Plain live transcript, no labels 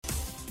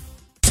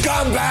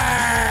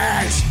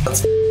scumbags!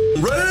 Let's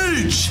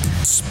rage!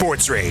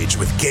 Sports Rage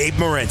with Gabe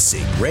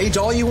Morency. Rage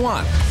all you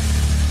want.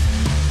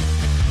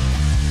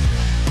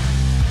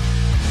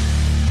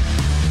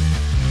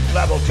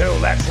 Level 2,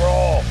 let's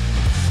roll.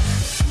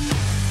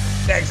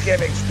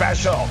 Thanksgiving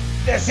special.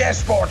 This is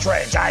Sports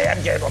Rage. I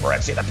am Gabe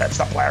Morency, the pimps,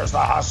 the players, the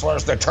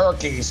hustlers, the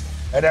turkeys,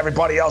 and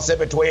everybody else in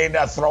between,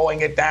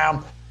 throwing it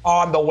down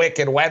on the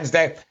Wicked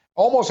Wednesday.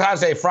 Almost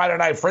has a Friday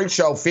Night Freak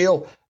Show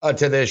feel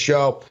to this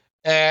show.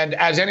 And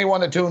as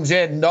anyone that tunes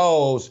in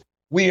knows,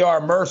 we are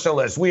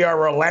merciless. We are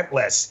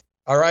relentless.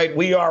 All right.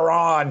 We are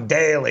on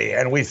daily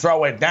and we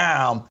throw it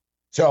down.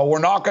 So we're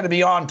not going to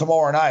be on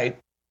tomorrow night.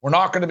 We're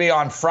not going to be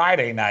on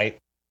Friday night.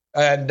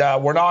 And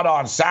we're not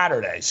on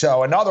Saturday.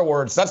 So in other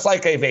words, that's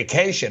like a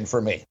vacation for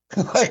me.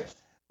 like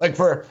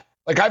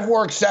I've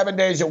worked 7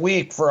 days a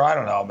week for, I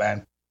don't know,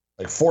 man,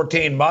 like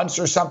 14 months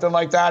or something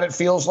like that. It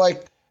feels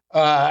like.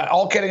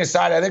 All kidding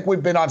aside, I think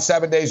we've been on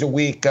 7 days a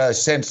week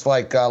since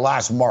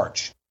last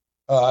March,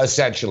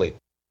 essentially.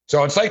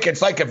 So it's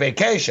like a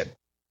vacation.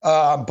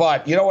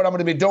 But you know what I'm going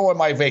to be doing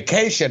my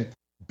vacation?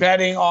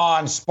 Betting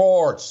on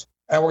sports.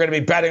 And we're going to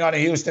be betting on the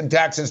Houston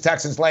Texans.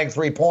 Texans laying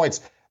 3 points.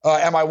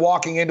 Am I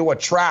walking into a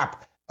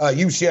trap?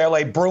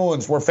 UCLA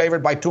Bruins were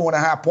favored by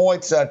 2.5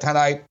 points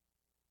tonight.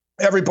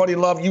 Everybody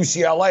loved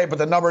UCLA, but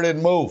the number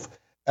didn't move.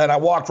 And I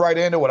walked right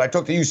into it. I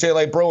took the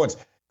UCLA Bruins.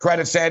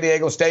 Credit San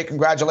Diego State.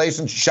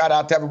 Congratulations. Shout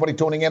out to everybody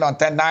tuning in on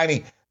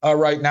 1090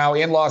 right now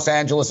in Los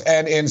Angeles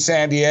and in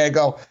San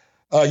Diego.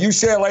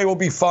 UCLA will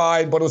be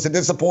fine, but it was a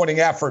disappointing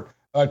effort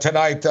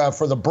tonight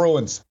for the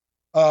Bruins.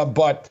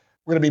 But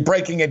we're going to be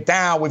breaking it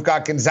down. We've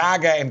got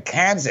Gonzaga and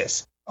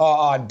Kansas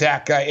on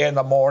deck in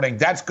the morning.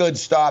 That's good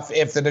stuff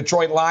if the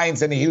Detroit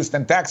Lions and the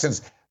Houston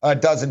Texans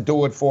doesn't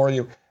do it for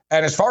you.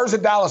 And as far as the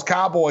Dallas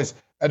Cowboys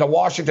and the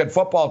Washington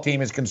football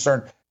team is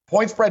concerned,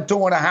 point spread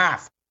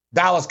 2.5.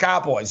 Dallas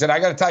Cowboys. And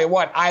I got to tell you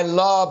what, I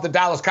love the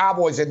Dallas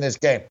Cowboys in this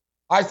game.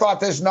 I thought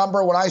this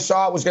number, when I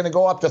saw it, was going to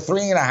go up to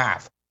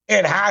 3.5.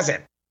 It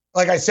hasn't.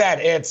 Like I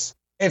said, it's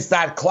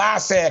that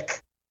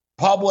classic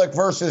public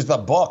versus the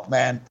book,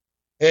 man.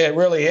 It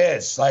really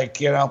is.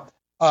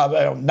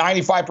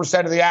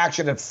 95% of the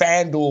action at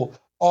FanDuel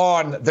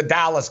on the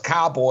Dallas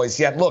Cowboys.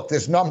 Yet, look,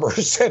 this number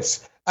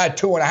sits at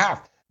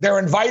 2.5. They're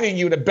inviting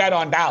you to bet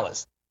on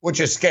Dallas, which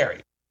is scary.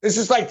 This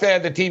is like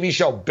the TV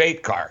show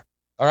Bait Car.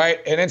 All right.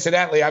 And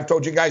incidentally, I've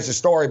told you guys the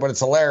story, but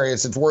it's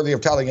hilarious. It's worthy of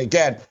telling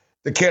again.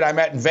 The kid I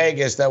met in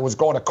Vegas that was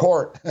going to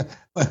court,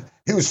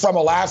 he was from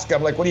Alaska.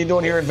 I'm like, what are you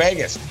doing here in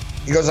Vegas?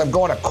 He goes, I'm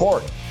going to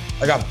court.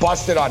 I got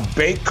busted on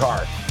Bait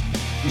Car.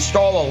 He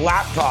stole a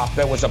laptop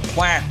that was a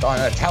plant on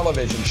a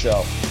television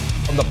show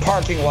from the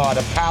parking lot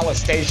of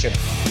Palace Station.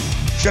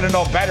 Should have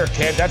known better,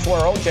 kid. That's where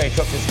OJ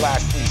took his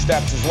last 3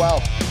 steps as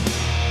well.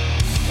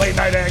 Late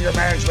night anger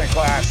management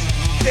class.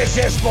 This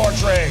is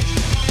Sports Rage.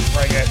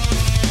 Bring it.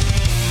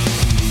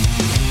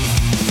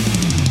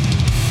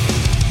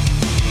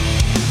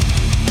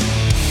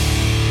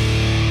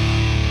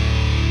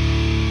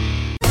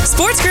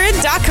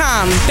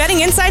 SportsGrid.com. Betting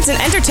insights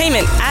and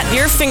entertainment at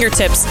your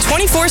fingertips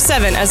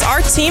 24/7 as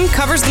our team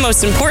covers the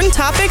most important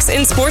topics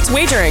in sports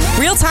wagering.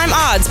 Real-time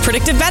odds,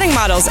 predictive betting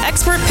models,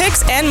 expert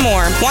picks, and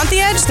more. Want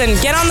the edge? Then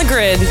get on the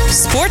grid.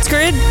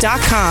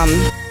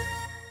 SportsGrid.com.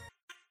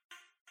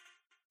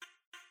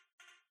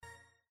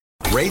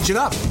 Rage it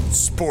up.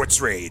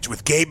 Sports Rage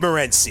with Gabe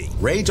Morency.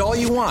 Rage all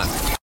you want.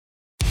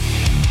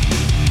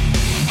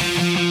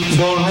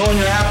 Don't ruin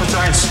your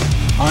appetites.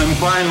 I'm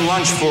buying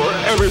lunch for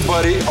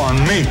everybody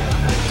on me.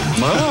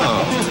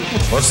 Wow.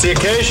 What's the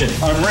occasion?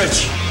 I'm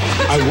rich.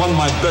 I won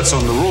my bets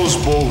on the Rose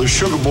Bowl, the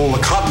Sugar Bowl,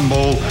 the Cotton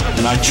Bowl,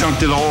 and I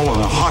chunked it all on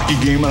a hockey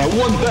game, and I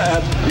won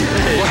bad.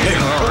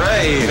 All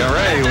right.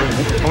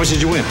 How much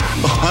did you win?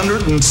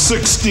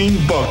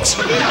 $116.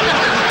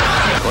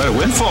 What a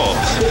windfall.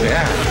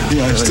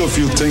 Yeah, I still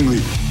feel tingly.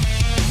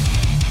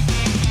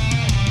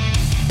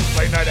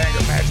 Late night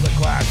anger management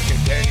class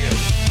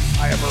continues.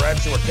 I am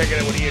Morency. We're kicking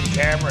it with Ian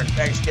Cameron.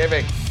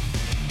 Thanksgiving.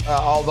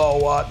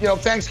 Although,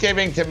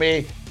 Thanksgiving to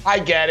me, I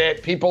get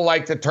it. People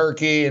like the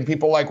turkey and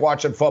people like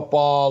watching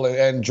football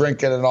and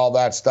drinking and all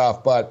that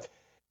stuff. But,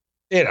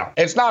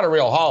 it's not a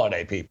real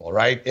holiday, people,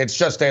 right? It's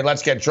just a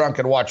let's get drunk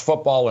and watch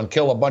football and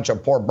kill a bunch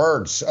of poor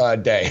birds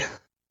day.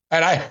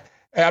 And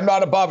I'm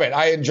not above it.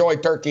 I enjoy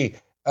turkey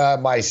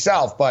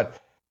myself. But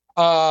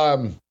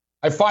I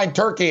find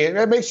turkey,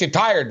 it makes you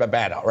tired,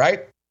 Bobano,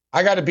 right?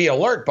 I got to be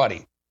alert,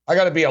 buddy. I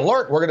got to be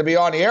alert. We're going to be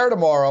on the air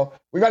tomorrow.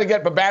 We got to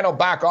get Bobano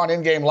back on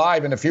In-Game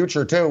Live in the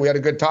future, too. We had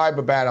a good time,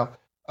 Bobano,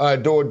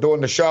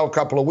 doing the show a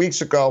couple of weeks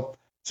ago.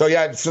 So,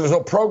 yeah, so there's a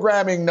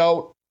programming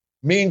note.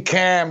 Me and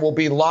Cam will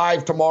be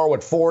live tomorrow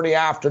at 4 in the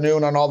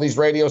afternoon on all these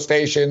radio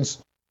stations.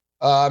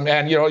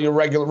 And, your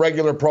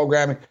regular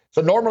programming.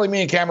 So normally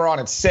me and Cam are on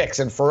at 6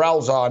 and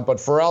Pharrell's on, but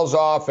Pharrell's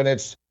off. And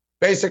it's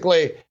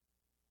basically,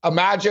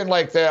 imagine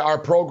our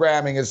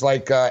programming is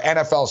like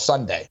NFL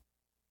Sunday.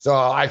 So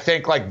I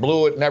think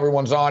Blew It and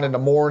everyone's on in the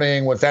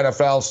morning with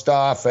NFL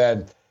stuff.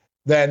 And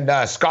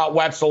then Scott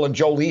Wetzel and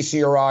Joe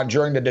Lisi are on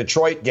during the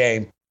Detroit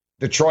game,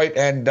 Detroit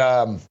and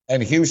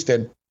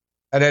Houston.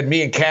 and then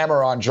me and Cam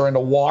are on during the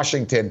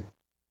Washington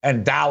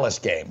and Dallas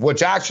game,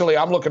 which actually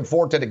I'm looking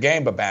forward to the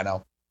game,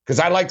 Bobano, because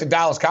I like the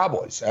Dallas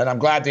Cowboys, and I'm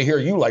glad to hear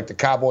you like the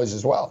Cowboys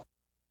as well.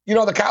 You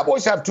know, the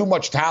Cowboys have too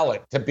much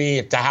talent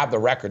to have the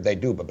record they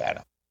do,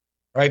 Bobano.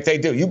 Right? They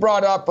do. You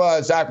brought up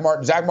Zach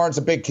Martin. Zach Martin's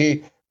a big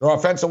key. Their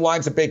offensive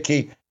line's a big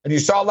key. And you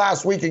saw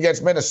last week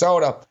against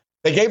Minnesota,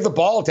 they gave the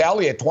ball to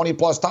Elliott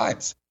 20-plus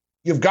times.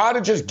 You've got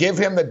to just give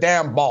him the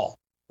damn ball,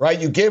 right?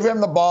 You give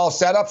him the ball,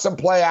 set up some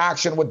play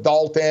action with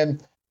Dalton,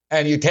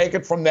 and you take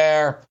it from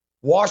there.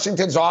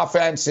 Washington's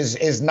offense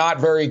is not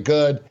very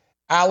good.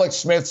 Alex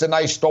Smith's a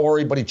nice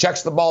story, but he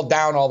checks the ball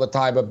down all the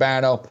time,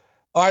 Bobano.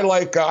 I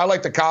like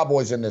the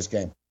Cowboys in this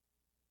game.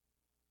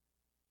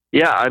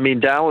 Yeah, I mean,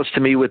 Dallas,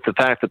 to me, with the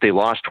fact that they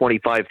lost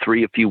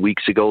 25-3 a few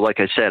weeks ago, like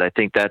I said, I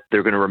think that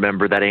they're going to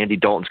remember that Andy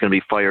Dalton's going to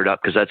be fired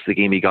up because that's the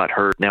game he got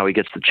hurt. Now he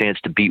gets the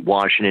chance to beat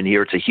Washington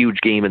here. It's a huge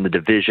game in the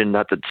division.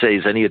 Not that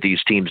says any of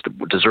these teams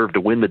deserve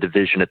to win the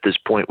division at this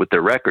point with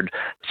their record.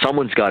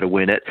 Someone's got to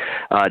win it.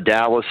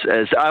 Dallas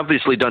has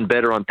obviously done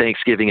better on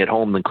Thanksgiving at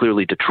home than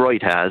clearly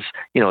Detroit has.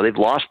 You know, they've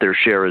lost their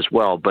share as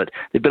well, but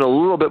they've been a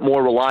little bit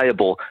more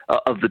reliable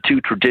of the two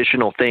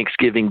traditional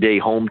Thanksgiving Day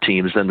home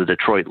teams than the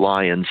Detroit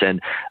Lions.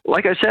 And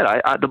like I said,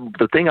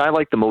 the thing I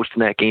like the most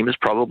in that game is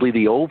probably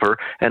the over,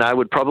 and I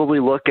would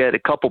probably look at a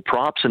couple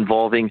props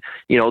involving,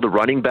 you know, the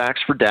running backs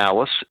for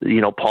Dallas,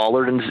 you know,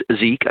 Pollard and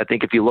Zeke. I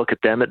think if you look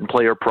at them at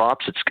player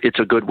props, it's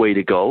a good way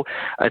to go.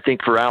 I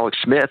think for Alex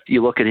Smith,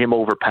 you look at him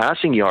over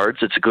passing yards,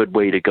 it's a good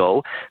way to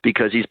go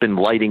because he's been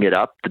lighting it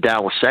up. The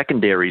Dallas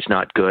secondary is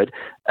not good,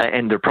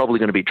 and they're probably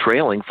going to be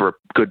trailing for a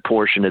good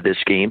portion of this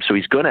game, so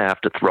he's going to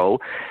have to throw.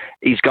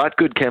 He's got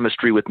good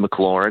chemistry with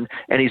McLaurin,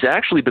 and he's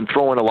actually been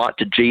throwing a lot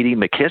to J.D.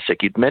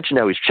 McKissick. You'd mentioned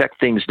how he's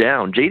checked things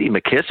down. J.D.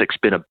 McKissick's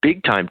been a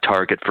big-time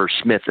target for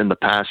Smith in the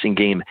passing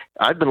game.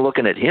 I've been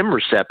looking at him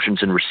receptions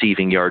and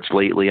receiving yards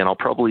lately, and I'll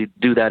probably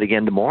do that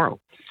again tomorrow.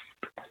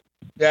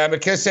 Yeah,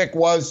 McKissick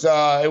was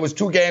it was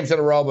 2 games in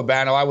a row,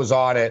 Bobano. I was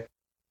on it.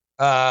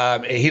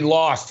 He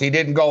lost. He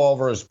didn't go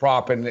over his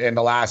prop in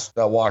the last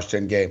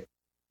Washington game.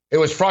 It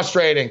was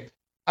frustrating.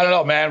 I don't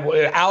know, man.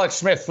 Alex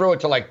Smith threw it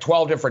to like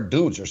 12 different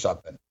dudes or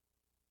something.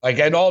 Like,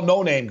 and all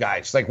no-name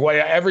guys. Like,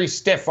 every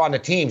stiff on the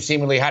team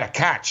seemingly had a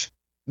catch.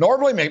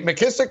 Normally,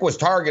 McKissick was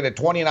targeted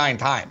 29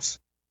 times,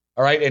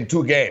 all right, in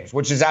 2 games,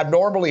 which is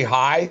abnormally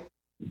high.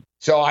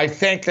 So I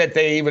think that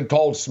they even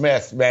told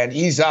Smith, man,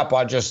 ease up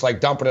on just, like,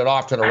 dumping it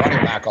off to the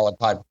running back all the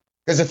time.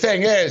 Because the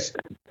thing is,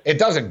 it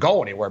doesn't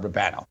go anywhere,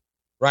 Bobano,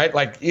 right?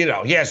 Like, you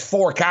know, he has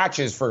 4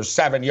 catches for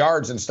 7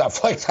 yards and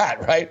stuff like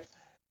that, right?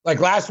 Like,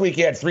 last week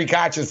he had 3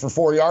 catches for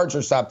 4 yards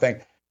or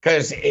something.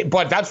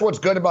 But that's what's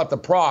good about the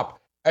prop.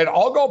 And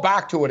I'll go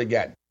back to it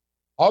again.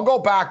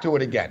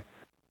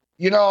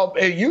 You know,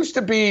 it used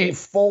to be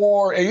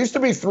 4, it used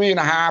to be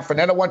 3.5, and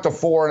then it went to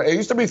 4. It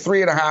used to be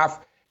 3.5,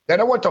 then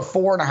it went to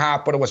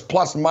 4.5, but it was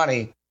plus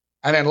money.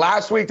 And then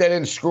last week they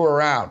didn't screw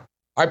around.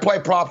 I play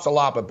props a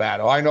lot,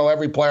 Bobano. I know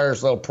every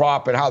player's little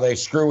prop and how they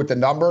screw with the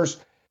numbers.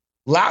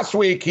 Last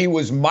week he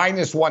was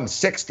minus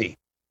 160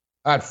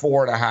 at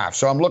 4.5.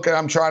 So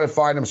I'm trying to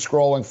find him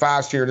scrolling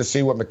fast here to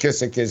see what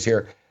McKissick is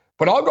here.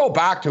 But I'll go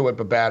back to it,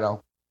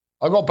 Bobano.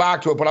 I'll go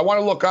back to it, but I want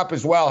to look up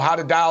as well, how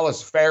did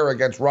Dallas fare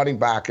against running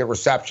back at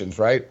receptions,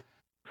 right?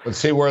 Let's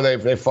see where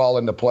they fall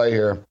into play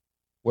here.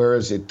 Where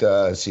is it?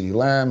 CeeDee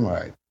Lamb, all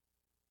right.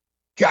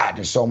 God,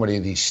 there's so many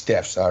of these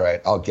stiffs. All right,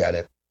 I'll get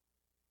it.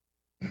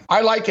 I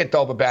like it,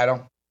 though,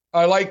 Bobano.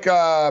 I like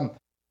I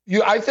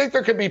think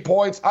there could be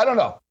points. I don't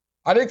know.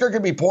 I think there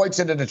could be points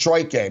in the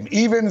Detroit game.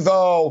 Even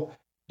though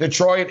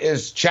Detroit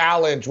is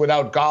challenged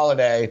without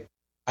Golladay,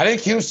 I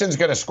think Houston's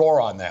going to score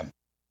on them.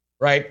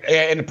 Right?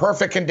 In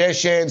perfect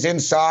conditions,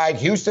 inside,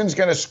 Houston's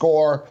going to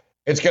score.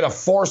 It's going to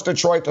force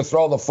Detroit to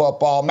throw the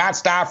football. Matt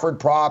Stafford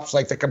props,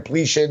 like the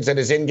completions and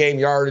his in-game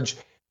yardage,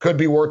 could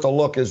be worth a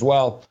look as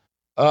well.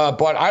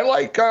 But I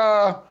like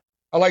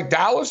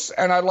Dallas,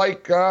 and I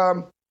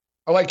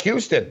like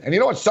Houston. And you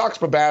know what sucks,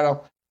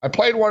 Bobano? I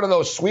played one of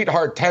those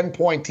sweetheart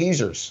 10-point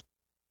teasers.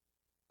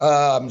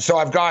 So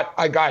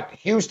I got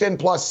Houston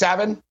plus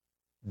 7,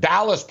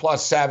 Dallas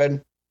plus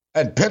 7,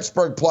 and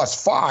Pittsburgh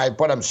plus 5,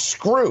 but I'm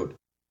screwed.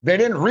 They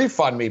didn't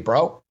refund me,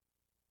 bro.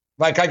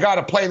 Like, I got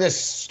to play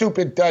this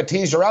stupid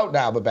teaser out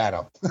now,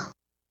 Bobano.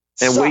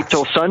 And wait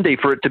till Sunday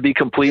for it to be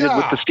completed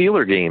with the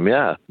Steeler game.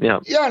 Yeah. Yeah,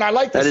 and I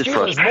like the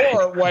Steelers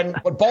more when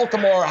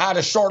Baltimore had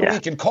a short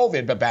week in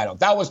COVID, Bobano.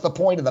 That was the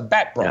point of the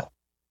bet, bro. Yeah.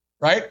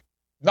 Right?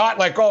 Not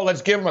like, oh,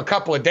 let's give them a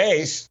couple of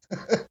days.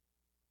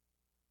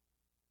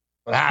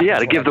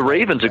 To give the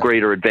Ravens a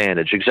greater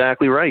advantage.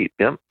 Exactly right.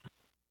 Yep.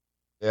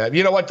 Yeah.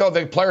 You know what, though?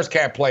 The players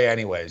can't play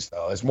anyways,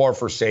 though. It's more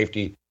for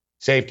safety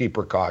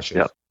precautions.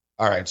 Yep.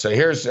 All right, so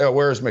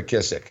where's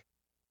McKissick?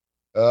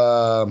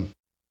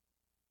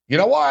 You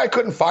know why I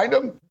couldn't find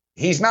him?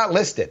 He's not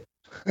listed.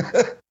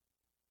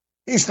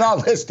 He's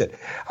not listed.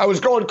 I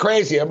was going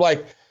crazy. I'm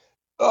like,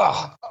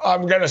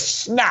 I'm going to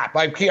snap.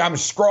 I'm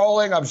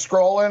scrolling,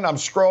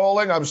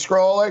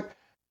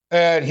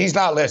 and he's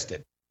not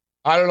listed.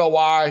 I don't know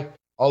why.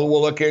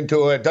 We'll look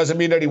into it. Doesn't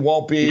mean that he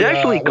won't be. He's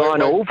actually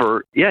gone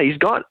over. Yeah, he's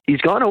gone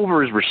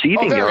over his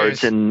receiving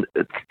yards in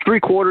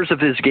 3/4 of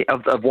his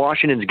of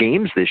Washington's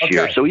games this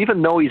year. So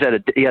even though he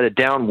had a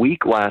down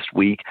week last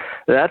week,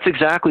 that's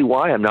exactly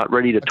why I'm not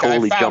ready to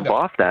totally jump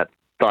off that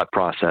thought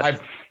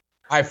process.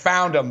 I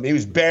found him. He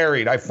was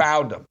buried. I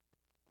found him.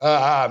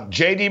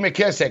 J.D.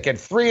 McKissick at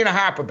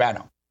 3.5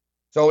 Bobano.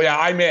 So yeah,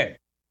 I'm in.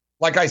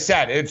 Like I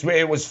said, it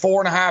was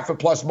 4.5 at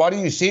plus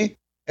money. You see.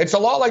 It's a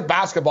lot like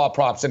basketball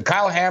props. And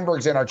Kyle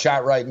Hamburg's in our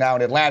chat right now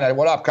in Atlanta.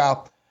 What up,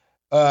 Kyle?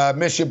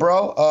 Miss you,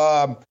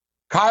 bro.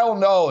 Kyle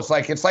knows,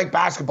 like, it's like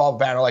basketball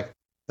banner. Like,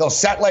 they'll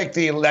set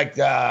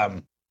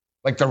a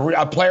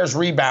player's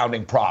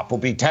rebounding prop will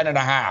be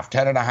 10.5,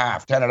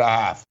 10.5,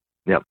 10.5.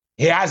 Yep.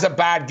 He has a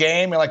bad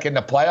game, like in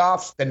the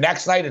playoffs. The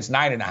next night, it's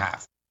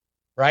 9.5,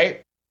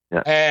 right?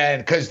 Yeah.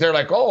 And because they're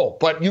like, oh,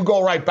 but you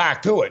go right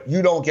back to it.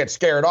 You don't get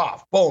scared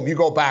off. Boom, you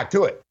go back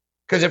to it.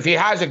 Because if he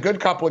has a good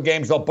couple of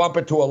games, they'll bump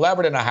it to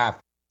 11.5.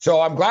 So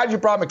I'm glad you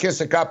brought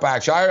McKissick up,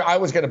 actually. I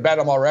was going to bet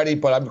him already,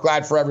 but I'm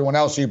glad for everyone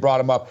else you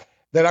brought him up.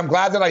 Then I'm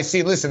glad that I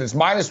see, listen, it's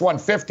minus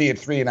 150 at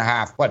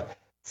 3.5, but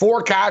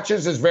 4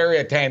 catches is very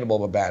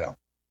attainable, Bobano.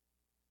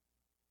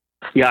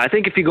 Yeah, I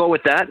think if you go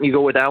with that and you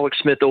go with Alex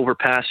Smith over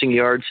passing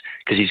yards,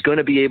 because he's going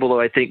to be able to,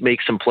 I think, make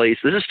some plays.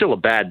 This is still a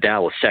bad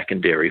Dallas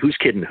secondary. Who's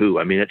kidding who?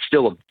 I mean, it's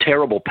still a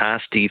terrible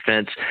pass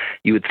defense.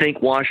 You would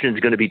think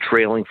Washington's going to be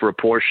trailing for a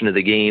portion of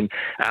the game.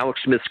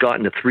 Alex Smith's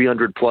gotten to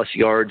 300-plus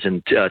yards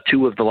in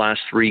 2 of the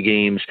last 3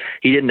 games.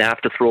 He didn't have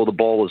to throw the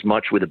ball as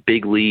much with a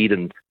big lead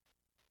and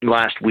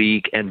last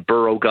week, and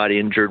Burrow got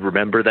injured,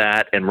 remember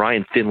that, and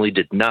Ryan Finley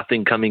did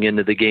nothing coming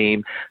into the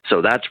game,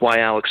 so that's why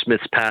Alex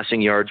Smith's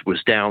passing yards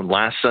was down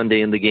last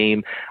Sunday in the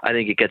game. I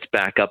think it gets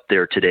back up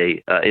there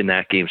today in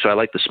that game, so I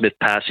like the Smith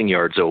passing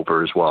yards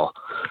over as well.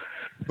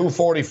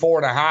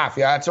 244.5,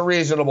 yeah, that's a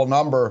reasonable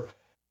number.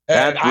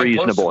 And that's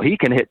reasonable. He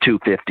can hit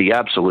 250,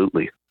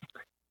 absolutely.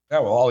 Yeah,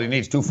 well, all he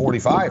needs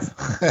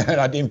 245.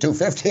 Not even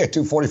 250,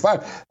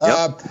 245.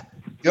 Yep.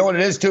 You know what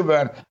it is too,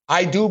 man?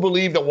 I do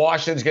believe that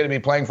Washington's going to be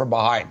playing from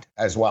behind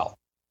as well.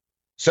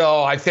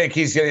 So I think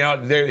he's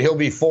he'll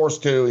be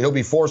forced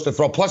to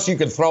throw. Plus, you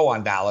can throw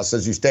on Dallas,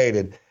 as you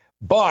stated.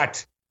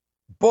 But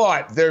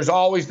there's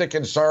always the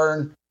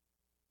concern.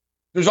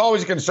 There's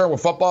always a concern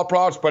with football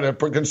props, but a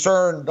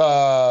concern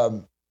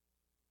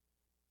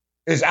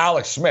is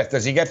Alex Smith.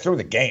 Does he get through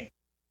the game?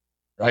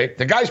 Right?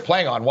 The guy's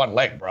playing on one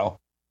leg, bro.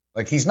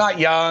 Like, he's not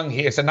young.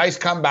 It's a nice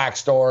comeback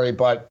story,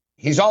 but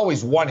he's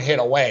always one hit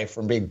away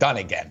from being done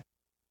again.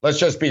 Let's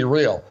just be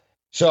real.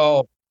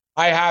 So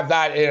I have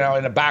that,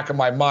 in the back of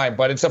my mind,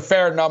 but it's a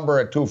fair number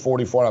at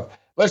 244.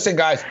 Listen,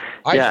 guys,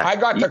 I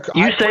got the.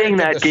 You saying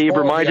that, Gabe,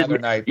 reminded me.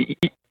 Night.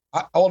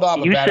 Hold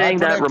on, you saying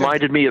that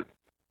reminded me of.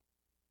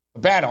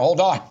 Bobano, hold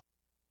on.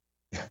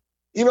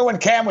 Even when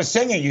Cam was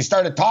singing, you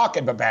started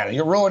talking, Bobano.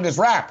 You ruined his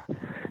rap.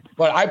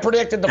 But I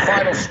predicted the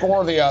final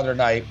score the other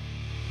night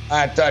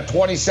at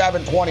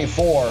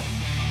 27-24.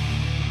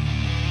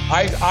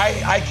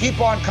 I keep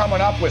on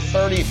coming up with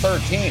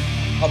 30-13,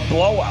 a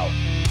blowout,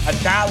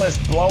 a Dallas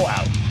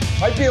blowout.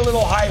 Might be a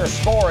little higher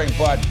scoring,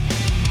 but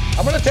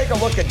I'm going to take a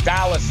look at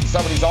Dallas and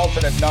some of these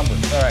alternate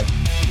numbers. All right.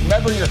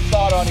 Remember your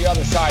thought on the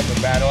other side,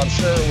 Bobano. I'm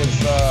sure it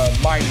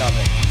was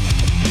mind-numbing.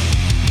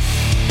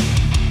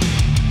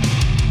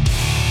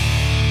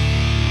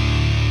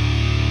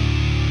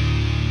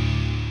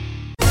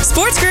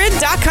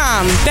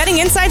 SportsGrid.com. Betting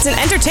insights and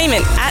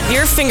entertainment at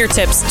your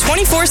fingertips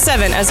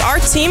 24/7 as our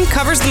team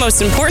covers the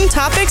most important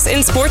topics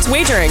in sports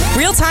wagering.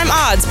 Real-time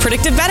odds,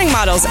 predictive betting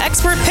models,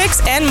 expert picks,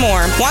 and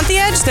more. Want the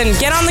edge? Then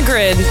get on the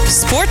grid.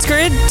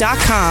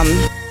 SportsGrid.com.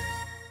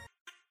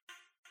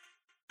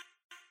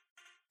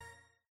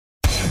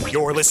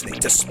 You're listening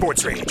to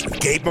Sports Rage with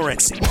Gabe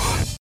Morency.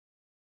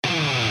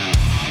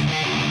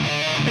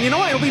 And you know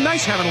what? It'll be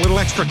nice having a little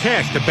extra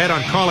cash to bet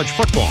on college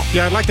football.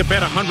 Yeah, I'd like to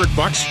bet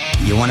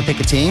 $100. You want to pick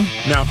a team?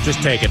 No,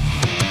 just take it.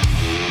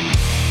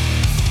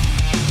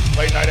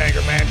 Late night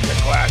anger management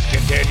class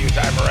continues.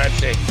 I'm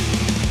Morency.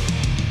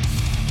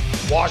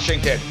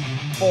 Washington,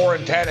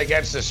 4-10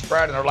 against the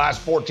spread in their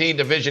last 14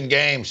 division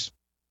games.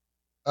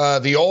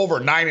 The over,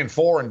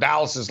 9-4 in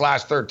Dallas's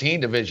last 13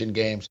 division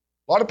games.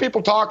 A lot of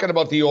people talking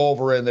about the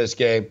over in this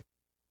game.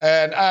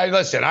 And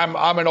listen,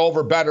 I'm an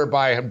over better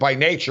by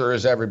nature,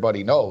 as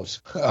everybody knows,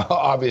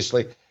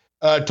 obviously.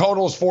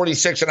 Total's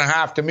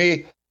 46.5 to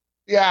me.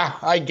 Yeah,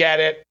 I get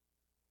it.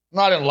 I'm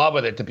not in love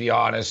with it, to be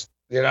honest.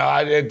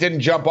 It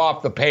didn't jump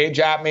off the page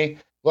at me.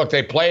 Look,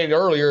 they played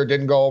earlier,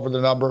 didn't go over the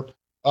number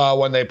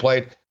when they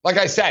played. Like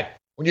I said,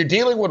 when you're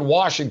dealing with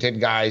Washington,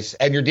 guys,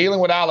 and you're dealing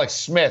with Alex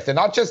Smith, and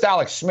not just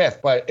Alex Smith,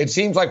 but it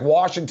seems like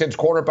Washington's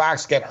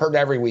quarterbacks get hurt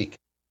every week,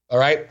 all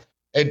right?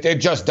 It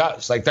just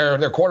does. Like, their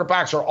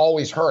quarterbacks are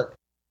always hurt.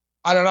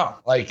 I don't know.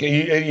 Like,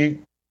 I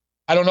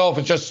don't know if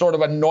it's just sort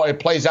of it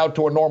plays out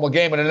to a normal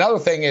game. And another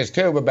thing is,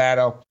 too,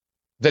 Bobano,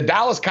 the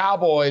Dallas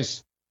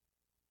Cowboys,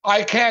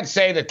 I can't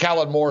say that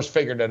Kellen Moore's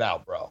figured it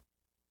out, bro.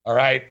 All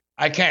right?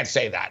 I can't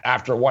say that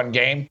after one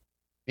game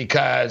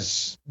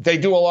because they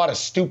do a lot of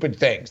stupid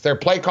things. Their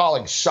play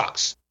calling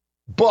sucks.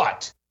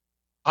 But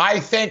I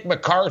think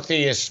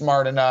McCarthy is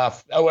smart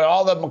enough. With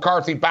all the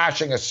McCarthy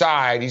bashing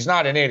aside, he's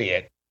not an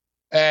idiot.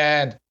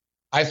 And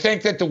I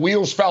think that the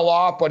wheels fell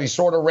off, but he's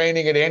sort of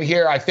reining it in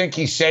here. I think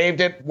he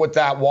saved it with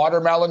that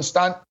watermelon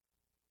stunt,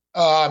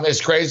 as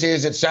crazy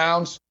as it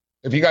sounds.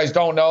 If you guys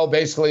don't know,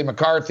 basically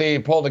McCarthy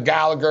pulled a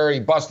Gallagher, he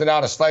busted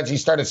out a sledge, he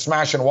started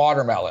smashing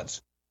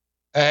watermelons.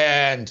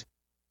 And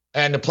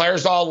the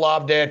players all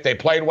loved it. They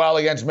played well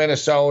against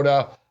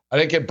Minnesota. I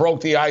think it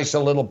broke the ice a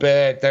little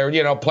bit.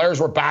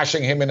 Players were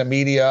bashing him in the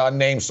media,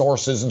 unnamed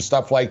sources and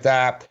stuff like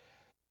that.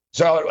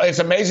 So it's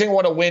amazing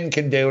what a win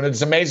can do, and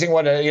it's amazing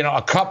what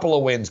a couple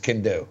of wins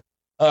can do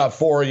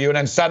for you. And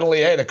then suddenly,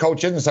 hey, the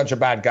coach isn't such a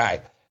bad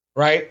guy,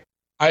 right?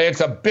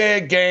 It's a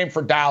big game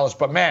for Dallas.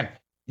 But man,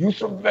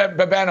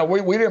 Bobano,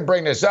 we didn't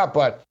bring this up,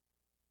 but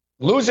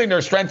losing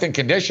their strength and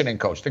conditioning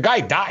coach, the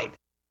guy died,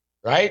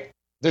 right?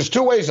 There's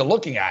two ways of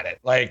looking at it.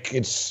 Like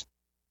it's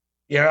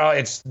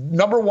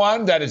number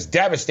one, that is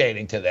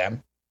devastating to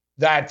them.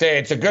 That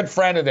it's a good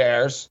friend of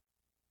theirs.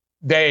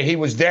 He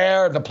was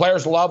there. The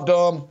players loved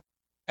him.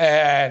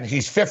 And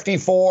he's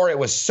 54. It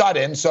was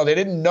sudden, so they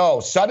didn't know.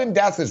 Sudden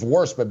death is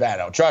worse,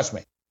 Bobano. Trust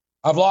me.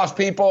 I've lost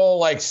people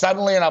like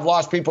suddenly, and I've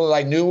lost people that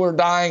I knew were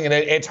dying, and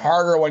it's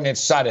harder when it's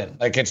sudden.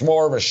 Like it's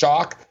more of a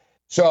shock.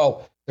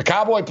 So the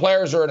Cowboy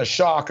players are in a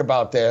shock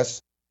about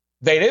this.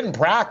 They didn't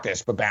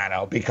practice,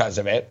 Bobano, because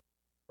of it,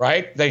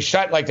 right? They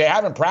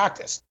haven't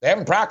practiced. They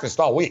haven't practiced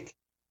all week,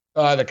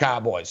 the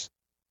Cowboys.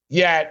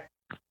 Yet,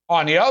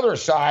 on the other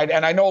side,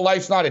 and I know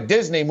life's not a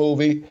Disney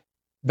movie,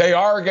 they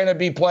are going to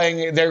be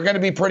playing, they're going to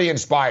be pretty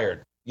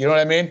inspired. You know what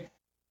I mean?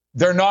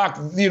 They're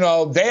not,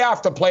 they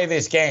have to play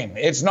this game.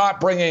 It's not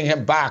bringing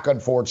him back,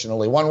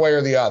 unfortunately, one way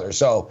or the other.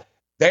 So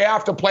they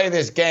have to play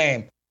this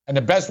game. And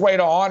the best way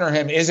to honor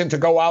him isn't to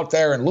go out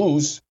there and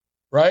lose,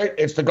 right?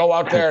 It's to go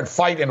out there and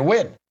fight and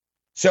win.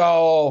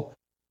 So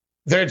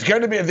there's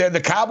going to be,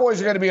 the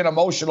Cowboys are going to be an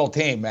emotional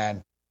team,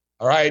 man.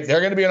 All right? They're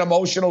going to be an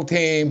emotional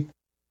team.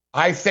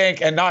 I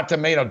think, and not to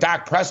me,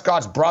 Dak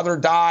Prescott's brother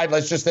died.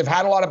 They've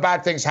had a lot of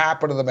bad things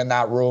happen to them in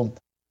that room.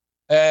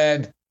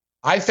 And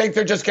I think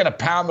they're just going to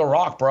pound the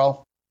rock,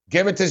 bro.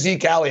 Give it to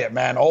Zeke Elliott,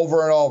 man,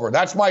 over and over.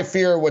 That's my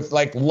fear with,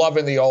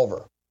 loving the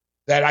over.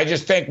 That I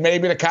just think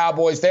maybe the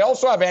Cowboys, they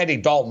also have Andy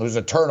Dalton, who's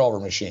a turnover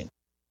machine.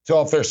 So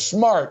if they're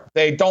smart,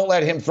 they don't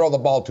let him throw the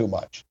ball too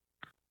much.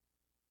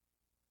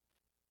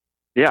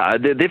 Yeah,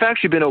 they've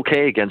actually been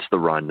okay against the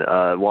run,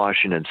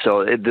 Washington.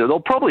 So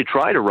they'll probably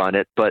try to run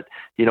it, but,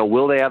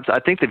 will they have – I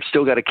think they've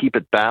still got to keep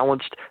it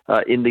balanced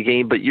in the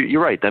game. But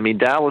you're right. I mean,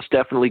 Dallas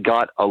definitely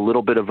got a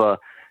little bit of a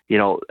 –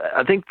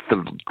 I think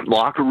the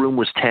locker room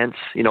was tense.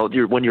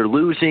 When you're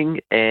losing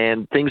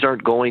and things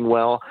aren't going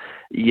well,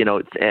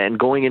 and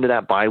going into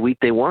that bye week,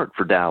 they weren't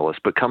for Dallas.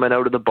 But coming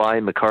out of the bye,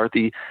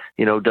 McCarthy,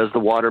 does the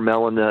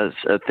watermelon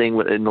thing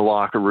in the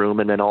locker room,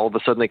 and then all of a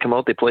sudden they come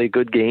out, they play a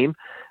good game.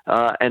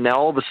 And now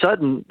all of a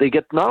sudden they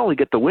not only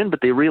get the win,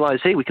 but they realize,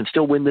 hey, we can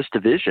still win this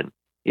division.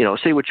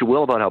 Say what you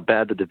will about how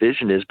bad the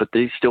division is, but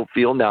they still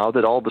feel now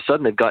that all of a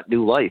sudden they've got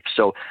new life.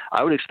 So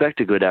I would expect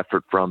a good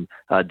effort from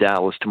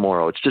Dallas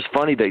tomorrow. It's just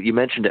funny that you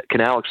mentioned it. Can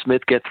Alex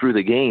Smith get through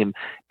the game?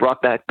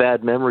 Brought back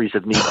bad memories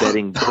of me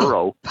betting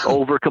Burrow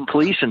over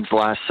completions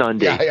last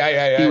Sunday.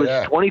 Yeah, he was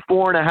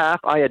 24.5.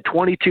 I had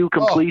 22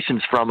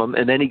 completions from him,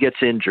 and then he gets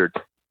injured.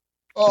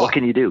 What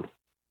can you do?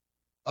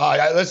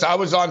 Listen, I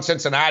was on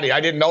Cincinnati. I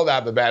didn't know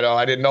that, Bobano.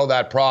 I didn't know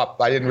that prop.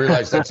 I didn't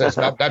realize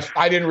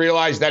I didn't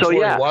realize that's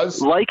where it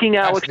was. Liking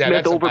Alex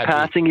Smith over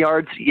passing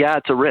yards,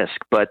 it's a risk.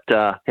 But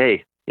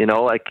hey,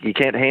 you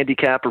can't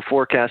handicap or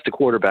forecast a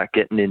quarterback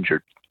getting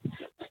injured.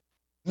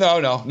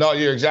 No,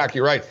 you're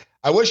exactly right.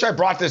 I wish I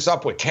brought this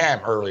up with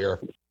Cam earlier,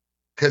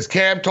 because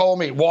Cam told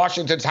me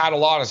Washington's had a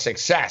lot of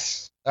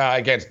success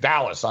against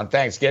Dallas on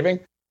Thanksgiving,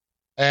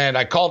 and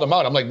I called him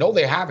out. I'm like, no,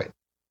 they haven't.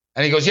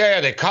 And he goes, yeah,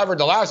 they covered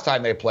the last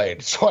time they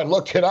played. So I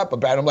looked it up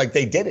about him, like,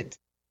 they didn't.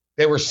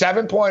 They were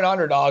 7-point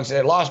underdogs, and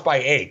they lost by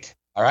 8.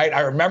 All right? I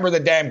remember the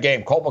damn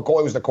game. Colt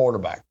McCoy was the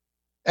quarterback.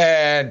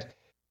 But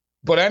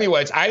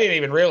anyways, I didn't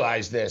even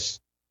realize this.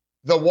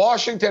 The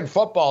Washington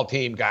football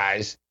team,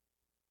 guys,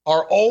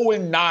 are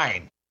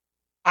 0-9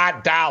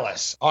 at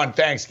Dallas on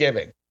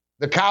Thanksgiving.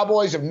 The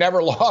Cowboys have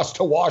never lost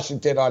to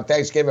Washington on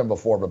Thanksgiving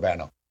before,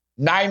 Bobano.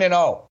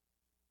 9-0.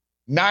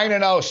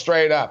 9-0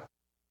 straight up.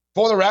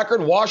 For the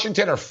record,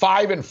 Washington are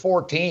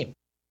 5-14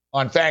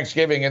 on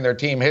Thanksgiving in their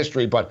team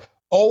history, but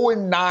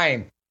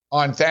 0-9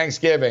 on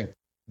Thanksgiving.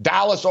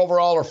 Dallas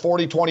overall are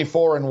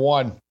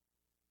 40-24-1.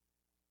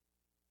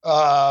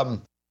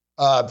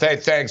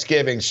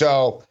 Thanksgiving.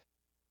 So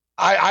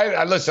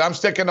I listen, I'm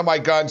sticking to my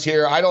guns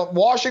here.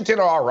 Washington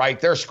are all right.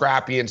 They're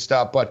scrappy and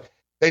stuff, but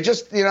they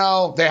just, they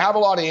have a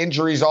lot of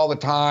injuries all the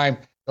time.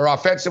 They're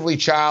offensively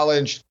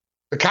challenged.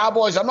 The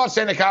Cowboys, I'm not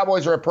saying the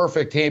Cowboys are a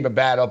perfect team in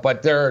battle,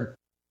 but they're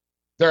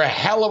a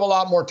hell of a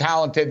lot more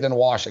talented than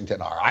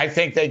Washington are. I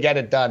think they get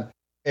it done.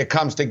 It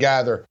comes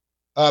together.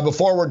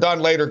 Before we're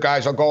done later,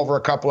 guys, I'll go over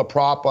a couple of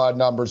prop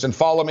numbers. And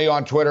follow me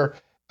on Twitter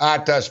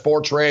at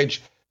Sports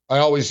Rage. I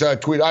always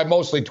tweet. I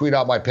mostly tweet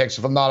out my picks.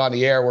 If I'm not on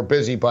the air, we're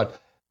busy. But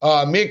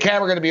Me and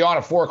Cam are going to be on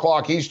at 4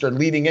 o'clock Eastern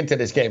leading into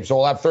this game. So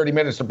we'll have 30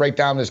 minutes to break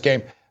down this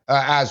game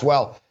as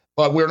well.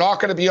 But we're not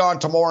going to be on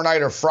tomorrow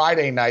night or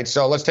Friday night.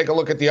 So let's take a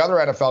look at the other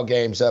NFL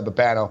games,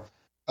 Bobano,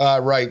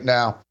 right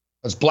now.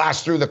 Let's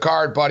blast through the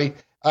card, buddy.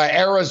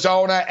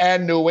 Arizona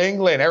and New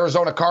England.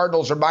 Arizona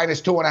Cardinals are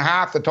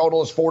 -2.5. The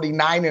total is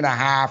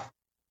 49.5.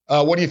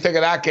 What do you think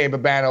of that game,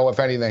 Bobano, if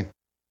anything?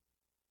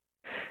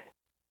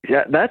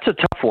 Yeah, that's a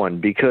tough one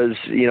because,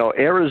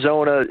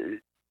 Arizona,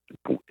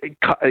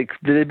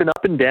 they've been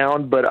up and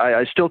down, but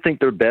I still think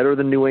they're better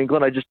than New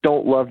England. I just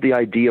don't love the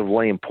idea of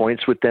laying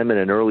points with them in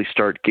an early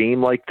start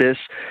game like this.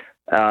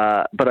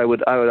 But I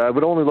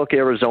would only look at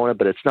Arizona,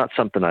 but it's not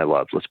something I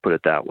love. Let's put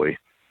it that way.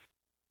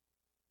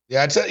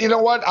 Yeah, you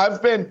know what?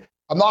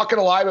 I'm not going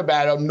to lie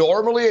about it.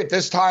 Normally at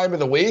this time of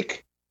the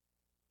week,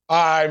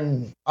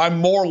 I'm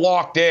more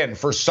locked in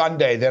for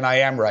Sunday than I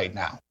am right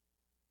now.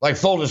 Like,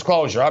 full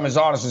disclosure, I'm as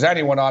honest as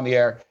anyone on the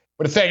air.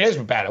 But the thing is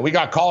about it, we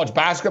got college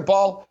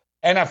basketball,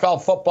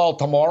 NFL football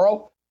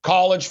tomorrow,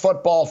 college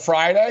football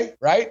Friday,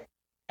 right?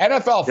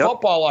 NFL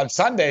football on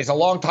Sunday is a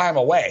long time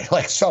away.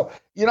 So,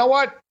 you know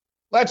what?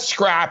 Let's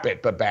scrap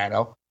it,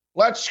 Bobano.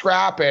 Let's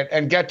scrap it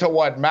and get to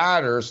what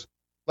matters.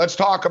 Let's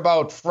talk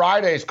about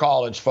Friday's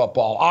college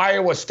football.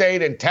 Iowa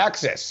State and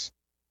Texas.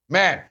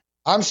 Man,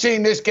 I'm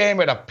seeing this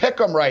game at a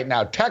pick'em right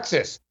now.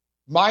 Texas,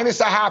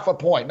 -0.5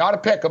 point. Not a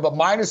pick'em, but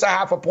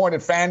 -0.5 point at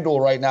FanDuel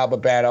right now,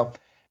 Bobano.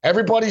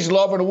 Everybody's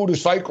loving the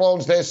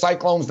Cyclones this,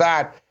 Cyclones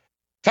that.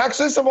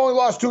 Texas have only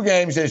lost 2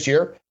 games this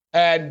year.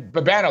 And,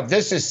 Bobano,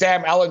 this is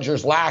Sam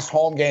Ehlinger's last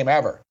home game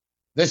ever.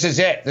 This is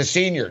it, the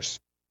seniors.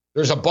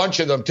 There's a bunch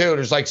of them, too.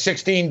 There's like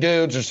 16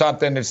 dudes or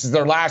something. This is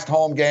their last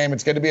home game.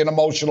 It's going to be an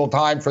emotional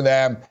time for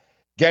them.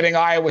 Getting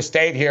Iowa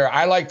State here.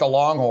 I like the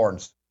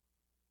Longhorns.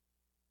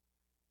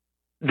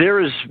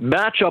 There is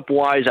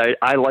matchup-wise,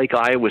 I like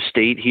Iowa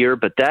State here,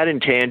 but that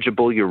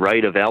intangible, you're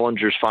right, of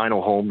Ehlinger's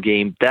final home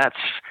game, that's,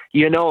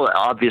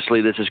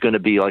 obviously this is going to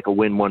be like a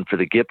win-one for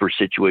the Gipper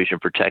situation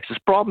for Texas.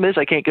 Problem is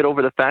I can't get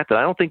over the fact that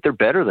I don't think they're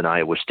better than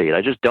Iowa State.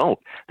 I just don't.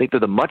 I think they're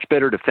the much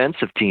better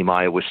defensive team,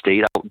 Iowa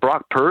State.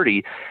 Brock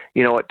Purdy,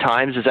 at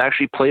times has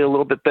actually played a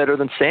little bit better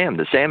than Sam.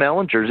 The Sam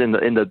Ehlinger's in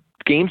the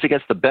games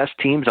against the best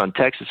teams on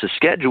Texas's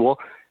schedule,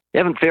 they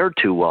haven't fared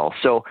too well.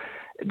 So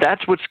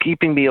that's what's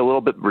keeping me a little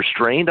bit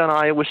restrained on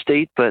Iowa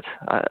State, but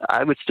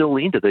I would still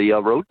lean to the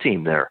road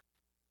team there.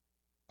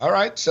 All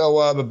right, so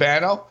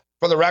Bobano,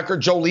 for the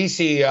record, Joe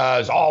Lisi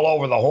is all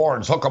over the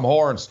horns, hook 'em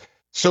horns.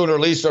 Sooner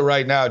Lisa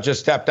right now just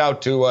stepped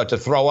out to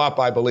throw up,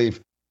 I believe.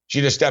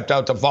 She just stepped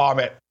out to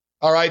vomit.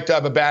 All right,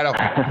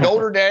 Bobano,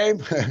 Notre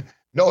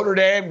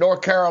Dame,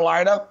 North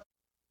Carolina.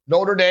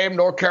 Notre Dame,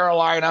 North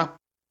Carolina,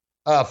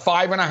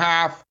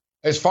 5.5.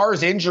 As far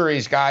as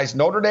injuries, guys,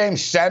 Notre Dame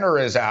center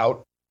is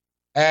out.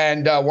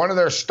 And one of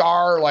their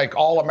star,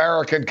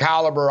 all-American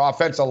caliber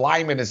offensive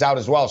linemen is out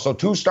as well. So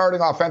 2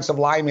 starting offensive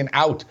linemen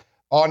out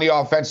on the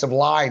offensive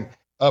line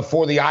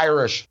for the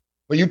Irish.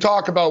 But we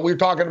were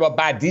talking about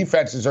bad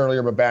defenses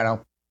earlier,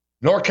 Bobano.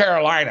 North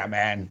Carolina,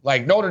 man.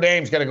 Notre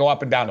Dame's going to go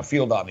up and down the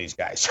field on these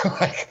guys.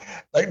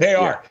 like they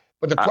are.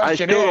 But the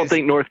question I still don't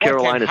think North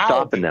Carolina's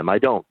stopping them. I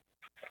don't.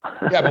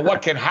 Yeah, but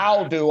what can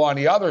Howell do on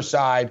the other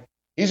side?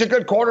 He's a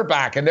good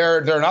quarterback, and they're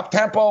an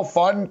up-tempo,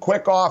 fun,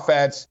 quick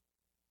offense.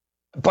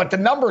 But the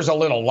number's a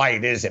little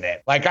light, isn't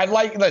it? I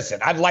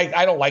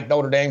don't like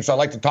Notre Dame, so I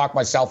like to talk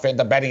myself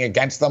into betting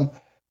against them.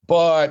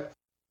 But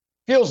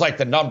feels like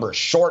the number's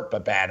short,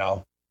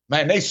 Bobano.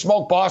 Man, they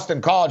smoke Boston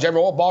College,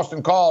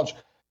 Boston College.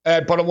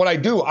 But what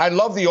I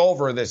love the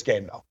over in this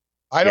game, though.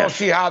 I don't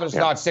see how there's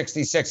not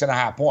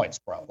 66.5 points,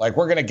 bro. We're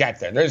going to get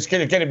there. This is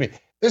going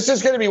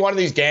to be one of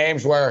these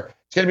games where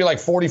it's going to be like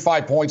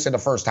 45 points in the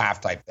first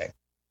half type thing.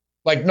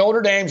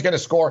 Notre Dame's going to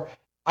score.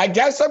 I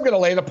guess I'm going to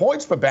lay the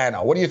points,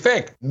 Bobano. What do you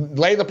think?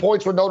 Lay the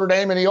points with Notre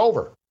Dame in the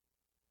over?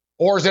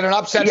 Or is it an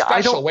upset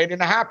special waiting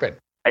to happen?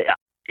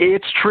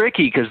 It's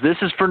tricky because this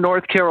is for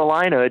North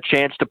Carolina, a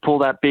chance to pull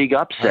that big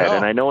upset.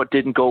 And I know it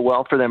didn't go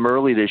well for them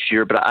early this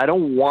year, but I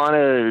don't want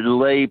to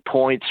lay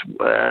points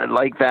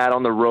like that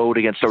on the road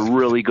against a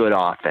really good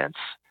offense.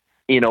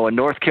 And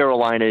North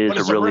Carolina is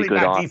a really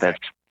good offense. Defense.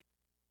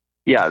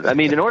 Yeah, I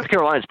mean, the North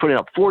Carolina is putting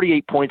up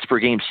 48 points per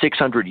game,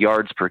 600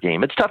 yards per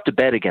game. It's tough to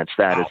bet against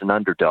that as an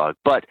underdog.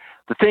 But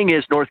the thing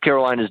is, North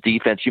Carolina's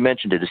defense, you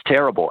mentioned it, is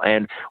terrible.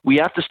 And we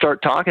have to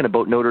start talking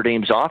about Notre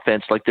Dame's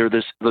offense like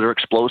they're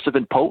explosive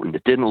and potent.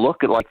 It didn't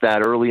look like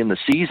that early in the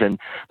season,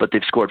 but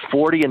they've scored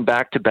 40 in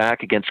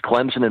back-to-back against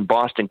Clemson and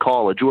Boston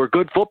College, who are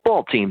good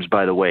football teams,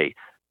 by the way.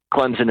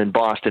 Clemson and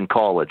Boston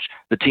College,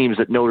 the teams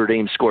that Notre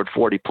Dame scored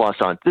 40-plus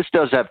on. This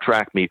does have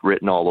track meet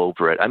written all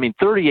over it. I mean,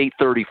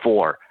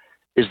 38-34.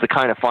 Is the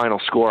kind of final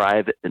score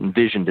I've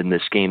envisioned in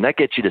this game. That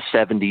gets you to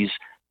 70s,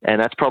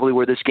 and that's probably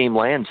where this game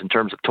lands in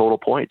terms of total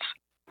points.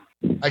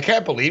 I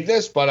can't believe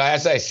this, but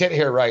as I sit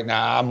here right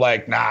now, I'm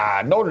like,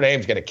 nah, Notre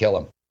Dame's going to kill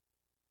him.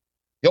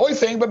 The only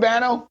thing,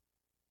 Bobano,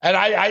 and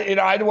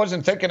I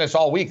wasn't thinking this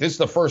all week. This is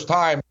the first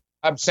time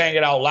I'm saying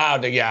it out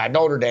loud that,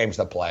 Notre Dame's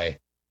the play.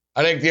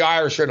 I think the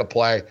Irish are the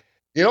play.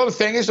 The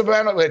thing is,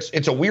 Bobano,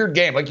 it's a weird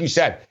game. Like you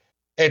said,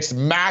 It's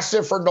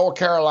massive for North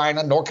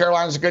Carolina. North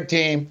Carolina's a good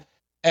team,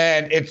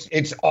 and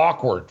it's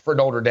awkward for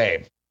Notre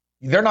Dame.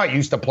 They're not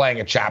used to playing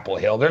at Chapel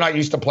Hill. They're not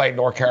used to playing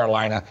North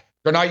Carolina.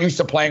 They're not used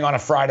to playing on a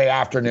Friday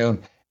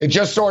afternoon. It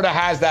just sort of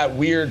has that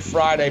weird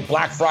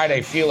Black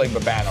Friday feeling,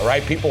 Bobano,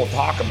 right? People will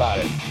talk about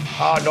it.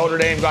 Oh, Notre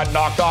Dame got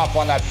knocked off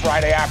on that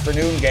Friday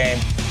afternoon game,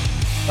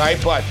 right?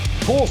 But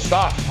cool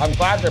stuff. I'm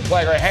glad they're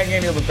playing. All right, hang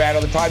in here,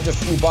 Bobano. The time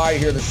just flew by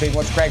here this evening.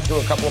 Let's crank through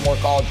a couple of more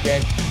college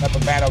games. Let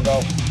Bobano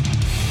go.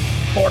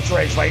 Sports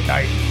Rage late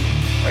night.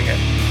 Bring it.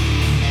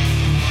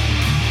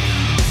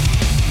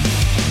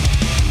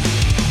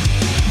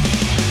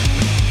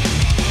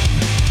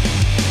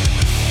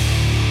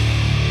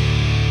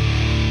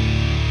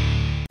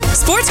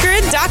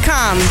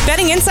 SportsGrid.com.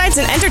 Betting insights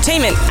and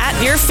entertainment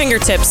at your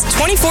fingertips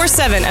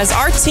 24/7 as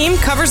our team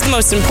covers the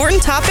most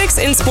important topics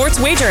in sports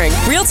wagering.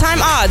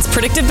 Real-time odds,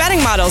 predictive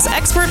betting models,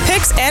 expert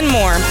picks, and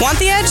more. Want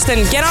the edge?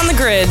 Then get on the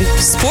grid.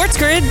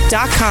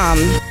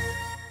 SportsGrid.com.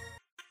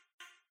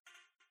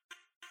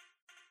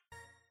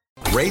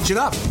 Rage it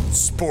up.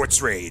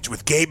 Sports Rage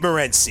with Gabe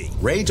Morency.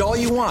 Rage all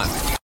you want.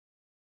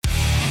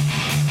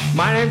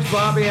 My name's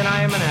Bobby, and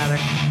I am an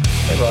addict.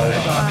 Hey,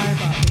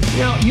 Bobby.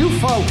 You know, you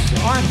folks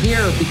aren't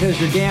here because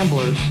you're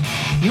gamblers.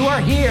 You are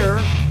here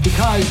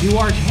because you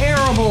are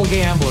terrible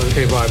gamblers.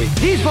 Hey, Bobby.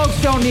 These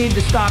folks don't need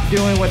to stop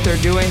doing what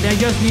they're doing. They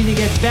just need to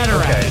get better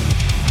at it.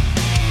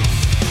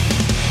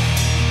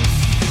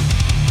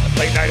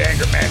 Late night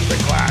anger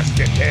management class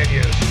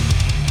continues.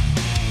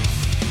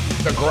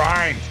 The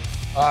grind.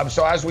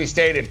 So as we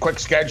stated, quick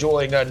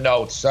scheduling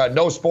notes.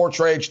 No Sports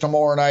Rage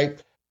tomorrow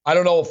night. I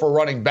don't know if we're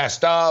running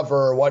best of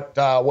or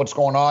what's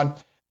going on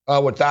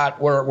with that.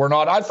 We're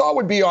not. I thought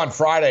we'd be on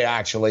Friday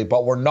actually,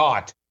 but we're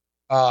not.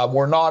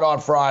 We're not on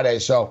Friday.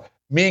 So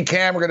me and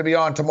Cam are going to be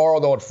on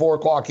tomorrow though at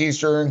 4:00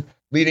 Eastern,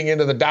 leading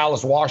into the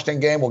Dallas-Washington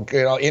game. We'll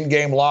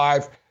in-game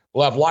live.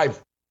 We'll have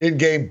live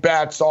in-game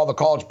bets, all the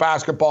college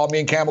basketball. Me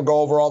and Cam will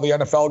go over all the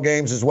NFL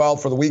games as well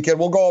for the weekend.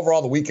 We'll go over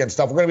all the weekend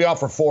stuff. We're going to be on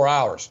for 4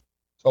 hours.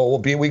 So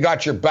we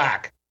got your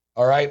back,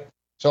 all right?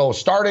 So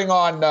starting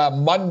on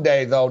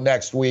Monday, though,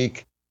 next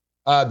week,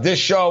 this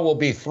show will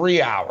be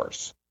 3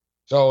 hours.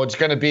 So it's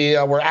going to be,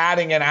 we're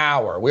adding an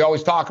hour. We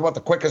always talk about the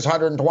quickest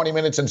 120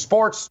 minutes in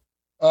sports.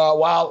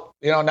 Now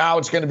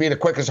it's going to be the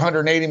quickest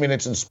 180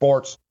 minutes in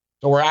sports.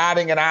 So we're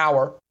adding an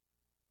hour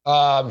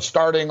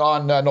starting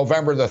on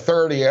November the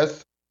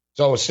 30th.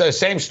 So it's the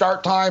same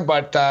start time,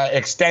 but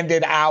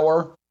extended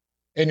hour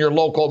in your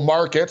local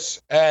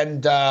markets.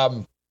 And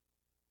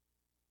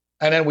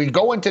then we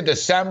go into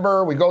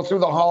December, we go through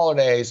the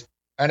holidays,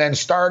 and then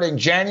starting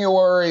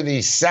January the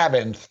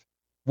 7th,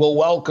 we'll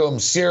welcome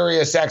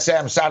Sirius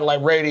XM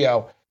satellite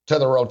radio to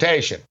the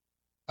rotation.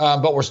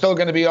 But we're still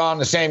going to be on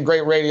the same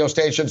great radio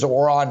stations that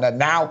we're on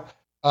now.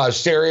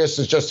 Sirius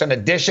is just an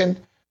addition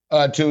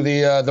to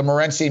the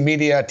Morency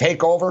Media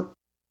takeover.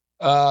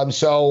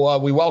 So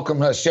we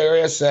welcome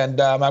Sirius, and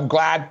I'm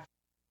glad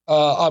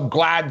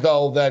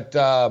though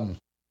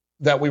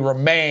that we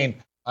remain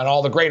on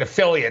all the great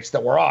affiliates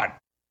that we're on.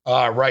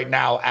 Right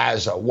now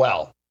as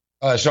well.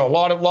 So a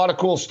lot of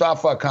cool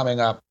stuff coming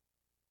up.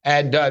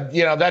 And,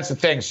 that's the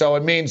thing. So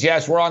it means,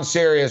 yes, we're on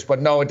Sirius, but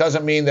no, it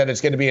doesn't mean that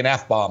it's going to be an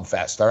F-bomb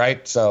fest, all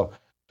right? So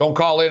don't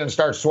call in and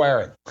start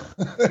swearing.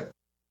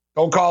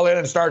 Don't call in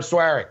and start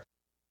swearing.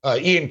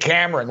 Ian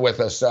Cameron with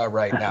us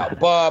right now.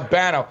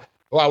 Bobano,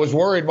 well, I was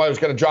worried I was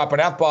going to drop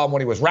an F-bomb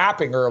when he was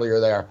rapping earlier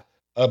there.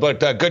 But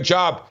good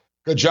job.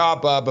 Good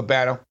job,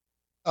 Bobano.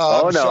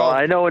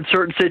 I know in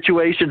certain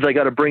situations I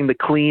got to bring the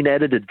clean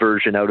edited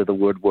version out of the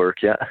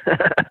woodwork. Yeah.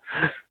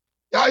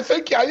 Yeah, I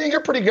think you're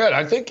pretty good.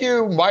 I think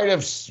you might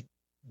have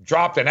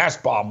dropped an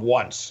S-bomb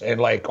once in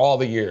like all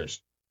the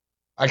years.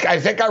 I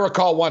think I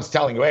recall once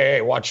telling you,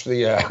 hey, watch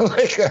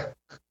the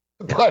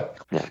but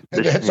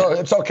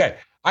it's okay.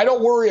 I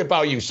don't worry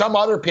about you. Some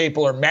other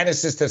people are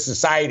menaces to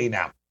society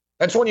now.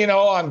 That's when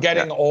I'm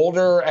getting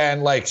older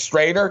and like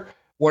straighter.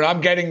 When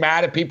I'm getting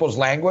mad at people's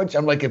language,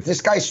 I'm like, if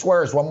this guy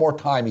swears one more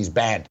time, he's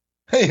banned.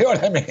 You know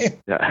what I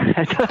mean?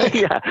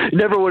 Yeah.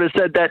 Never would have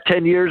said that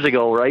 10 years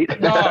ago, right?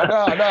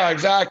 No,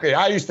 exactly.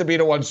 I used to be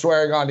the one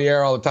swearing on the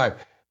air all the time.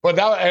 But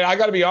now, and I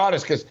got to be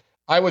honest, because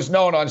I was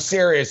known on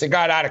Sirius, it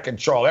got out of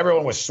control.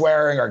 Everyone was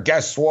swearing, our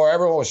guests swore.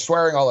 Everyone was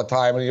swearing all the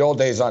time in the old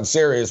days on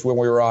Sirius when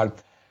we were on.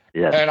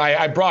 Yeah. And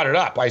I brought it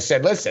up. I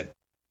said, listen,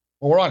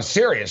 we're on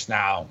Sirius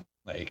now.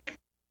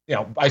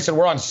 I said,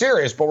 we're on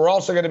Sirius, but we're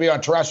also going to be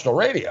on terrestrial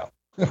radio.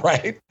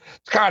 Right?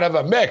 It's kind of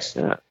a mix.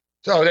 Yeah.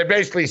 So they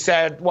basically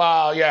said,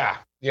 well, yeah,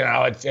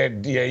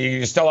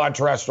 you're still on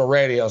terrestrial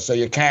radio, so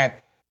you can't,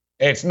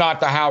 it's not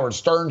the Howard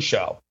Stern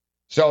show,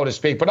 so to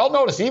speak. But I'll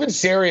notice even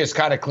Sirius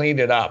kind of cleaned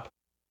it up.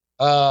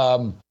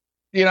 The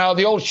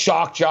old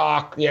shock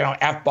jock,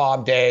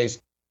 F-bomb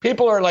days.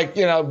 People are like,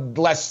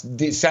 less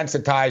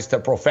desensitized to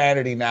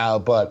profanity now,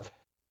 but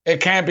it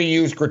can't be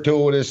used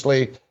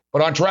gratuitously.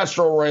 But on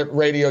terrestrial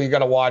radio, you got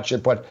to watch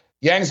it. But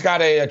Yang's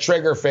got a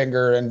trigger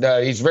finger, and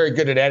he's very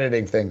good at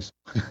editing things.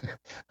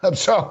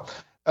 So,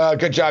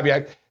 good job,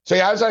 Yang. So,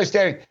 yeah, as I was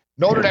saying,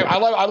 Notre Dame, I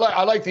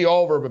like the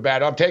over, but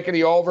bad. I'm taking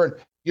the over.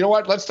 You know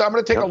what? I'm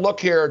going to take a look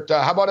here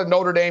at, how about a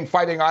Notre Dame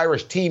Fighting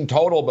Irish team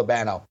total,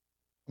 Bobano?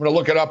 I'm going to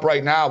look it up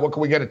right now. What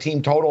can we get a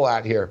team total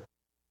at here?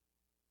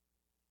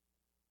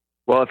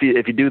 Well, if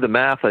you do the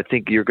math, I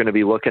think you're going to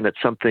be looking at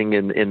something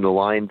in the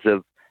lines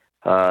of,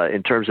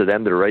 in terms of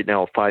them that are right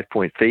now a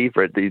 5-point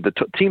favorite. The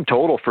team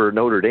total for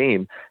Notre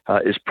Dame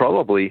is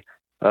probably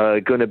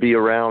going to be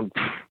around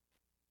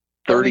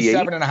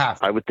 37.5.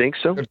 I would think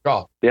so. Good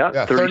call. Yeah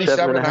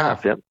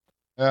 37.5. Yep.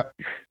 Yeah.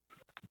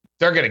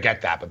 They're going to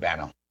get that,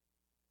 Bobano.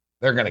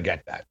 They're going to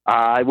get that.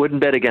 I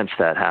wouldn't bet against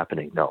that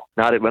happening. No,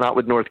 not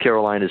with North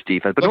Carolina's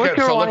defense. But North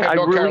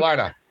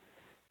Carolina.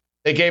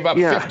 They gave up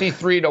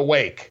 53 to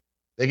Wake.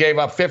 They gave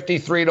up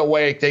 53 to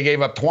Wake. They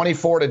gave up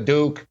 24 to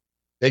Duke.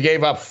 They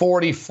gave up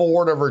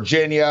 44 to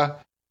Virginia.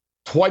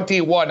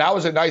 21. That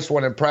was a nice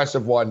one,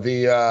 impressive one.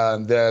 The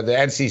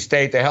NC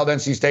State. They held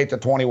NC State to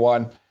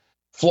 21.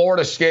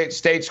 Florida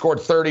State scored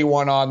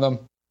 31 on them.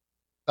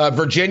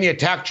 Virginia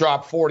Tech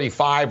dropped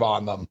 45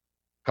 on them.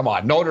 Come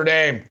on, Notre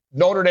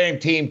Dame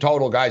team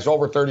total, guys,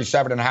 over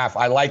 37.5.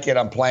 I like it.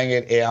 I'm playing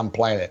it. Yeah, I'm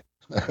playing it.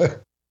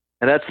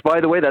 And that's, by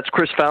the way, that's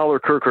Chris Fowler,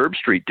 Kirk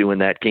Herbstreit doing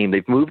that game.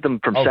 They've moved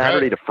them from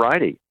Saturday to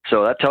Friday.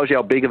 So that tells you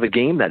how big of a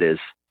game that is.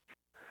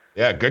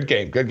 Yeah, good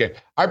game.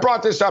 I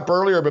brought this up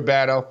earlier,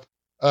 Bobano.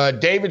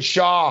 David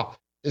Shaw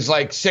is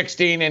like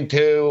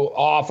 16-2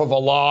 off of a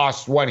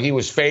loss when he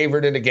was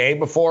favored in a game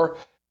before.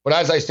 But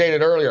as I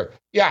stated earlier,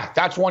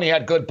 that's when he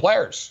had good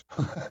players.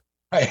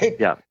 Right?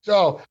 Yeah.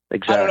 So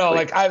exactly. I don't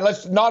know.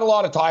 Let's not a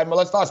lot of time.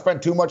 Let's not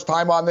spend too much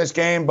time on this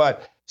game.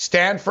 But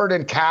Stanford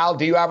and Cal,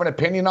 do you have an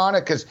opinion on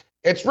it? Because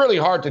it's really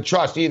hard to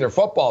trust either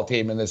football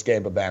team in this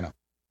game, Bobano.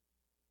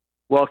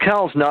 Well,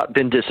 Cal's not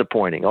been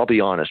disappointing, I'll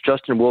be honest.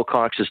 Justin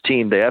Wilcox's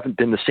team, they haven't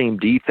been the same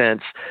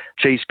defense.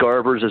 Chase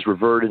Garbers has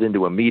reverted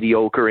into a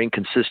mediocre,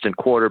 inconsistent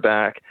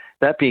quarterback.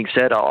 That being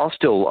said, I'll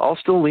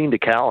still lean to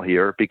Cal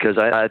here because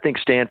I think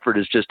Stanford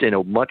is just in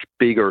a much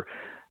bigger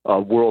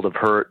world of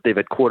hurt. They've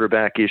had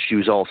quarterback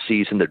issues all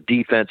season. Their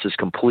defense has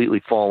completely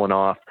fallen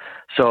off.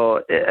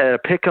 So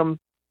pick them.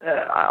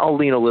 I'll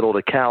lean a little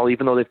to Cal,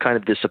 even though they've kind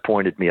of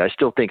disappointed me. I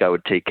still think I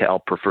would take Cal,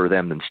 prefer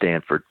them than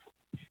Stanford.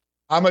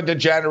 I'm a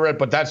degenerate,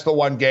 but that's the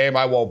one game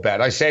I won't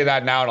bet. I say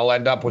that now, and I'll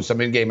end up with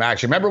some in-game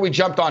action. Remember, we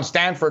jumped on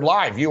Stanford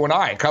Live, you and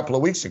I, a couple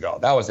of weeks ago.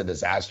 That was a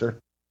disaster.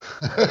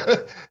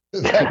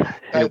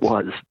 It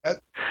was.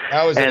 That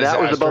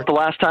was about the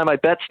last time I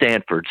bet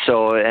Stanford.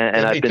 So,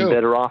 and I've been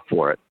better off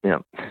for it. Yeah.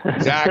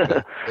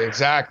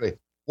 Exactly.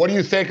 What do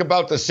you think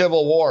about the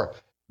Civil War?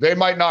 They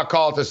might not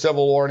call it the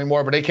Civil War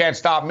anymore, but they can't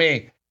stop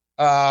me.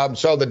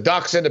 So the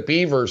Ducks and the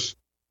Beavers,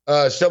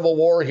 Civil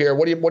War here.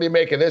 What do you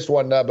make of this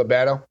one,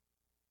 Bobano?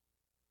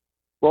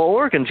 Well,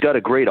 Oregon's got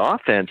a great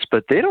offense,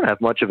 but they don't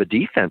have much of a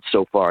defense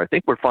so far. I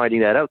think we're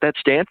finding that out. That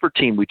Stanford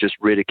team we just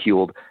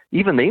ridiculed,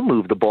 even they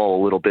moved the ball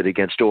a little bit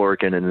against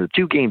Oregon. And in the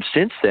two games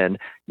since then,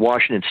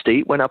 Washington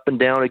State went up and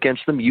down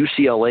against them.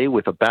 UCLA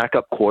with a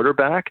backup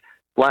quarterback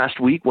last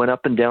week went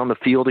up and down the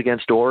field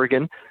against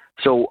Oregon.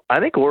 So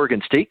I think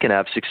Oregon State can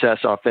have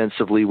success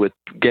offensively with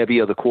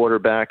Gebbia, the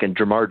quarterback, and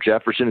Jamar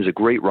Jefferson, who's a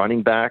great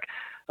running back.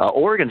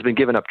 Oregon's been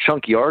giving up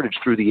chunk yardage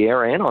through the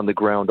air and on the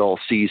ground all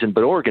season,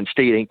 but Oregon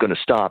State ain't going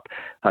to stop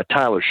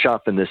Tyler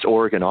Schuff in this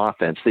Oregon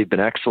offense. They've been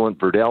excellent.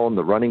 Verdell in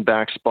the running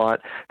back spot.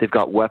 They've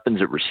got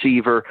weapons at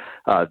receiver.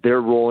 They're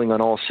rolling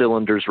on all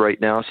cylinders right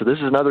now. So this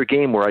is another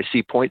game where I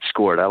see points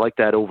scored. I like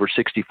that over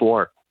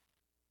 64.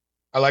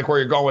 I like where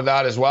you're going with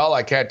that as well.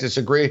 I can't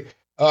disagree.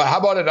 How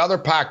about another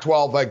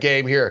Pac-12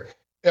 game here?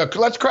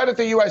 Let's credit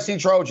the USC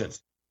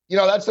Trojans. You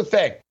know, that's the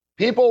thing.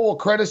 People will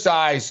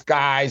criticize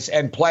guys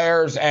and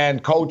players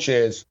and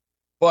coaches,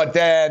 but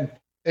then,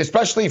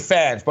 especially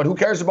fans, but who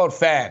cares about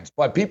fans?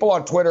 But people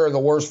on Twitter are the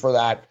worst for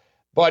that.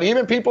 But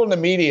even people in the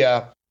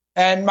media,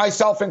 and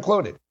myself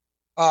included,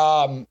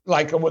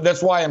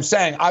 that's why I'm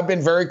saying I've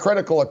been very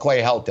critical of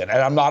Clay Helton, and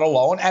I'm not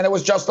alone, and it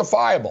was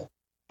justifiable.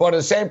 But at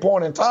the same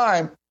point in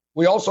time,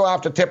 we also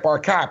have to tip our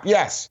cap.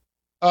 Yes.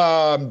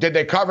 Did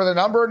they cover the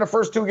number in the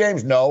first two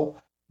games? No.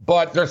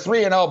 But they're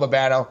 3-0,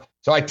 Bobano.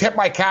 So I tip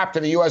my cap to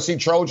the USC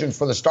Trojans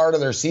for the start of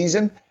their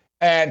season.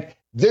 And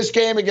this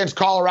game against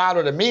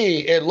Colorado, to me,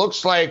 it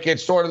looks like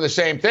it's sort of the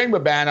same thing,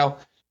 Bobano,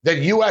 that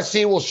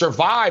USC will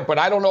survive, but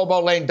I don't know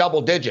about laying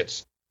double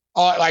digits.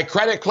 I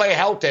credit Clay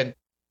Helton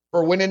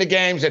for winning the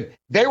games, and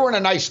they were in a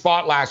nice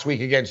spot last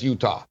week against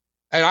Utah.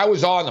 And I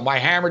was on them. I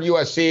hammered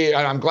USC,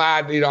 and I'm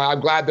glad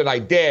that I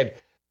did.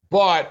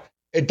 But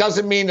it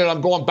doesn't mean that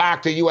I'm going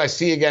back to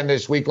USC again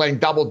this week, laying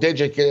double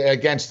digit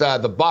against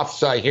the Buffs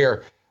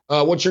here.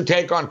 What's your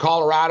take on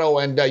Colorado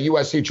and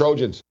USC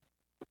Trojans?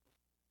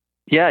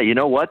 Yeah, you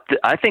know what?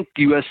 I think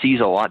USC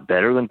is a lot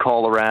better than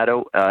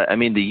Colorado.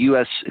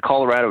 The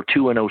Colorado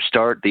 2-0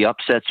 start, the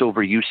upsets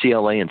over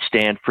UCLA and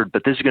Stanford,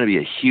 but this is going to be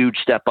a huge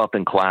step up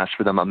in class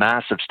for them, a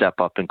massive step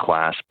up in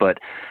class. But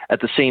at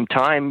the same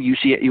time,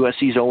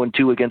 USC's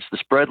 0-2 against the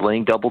spread,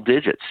 laying double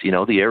digits. You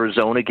know, the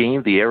Arizona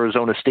game, the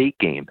Arizona State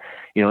game.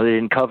 You know, they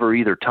didn't cover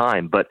either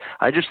time. But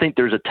I just think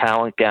there's a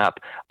talent gap.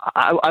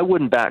 I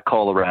wouldn't back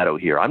Colorado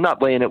here. I'm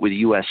not laying it with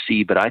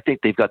USC, but I think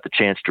they've got the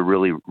chance to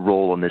really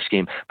roll in this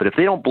game. But if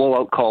they don't blow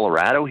out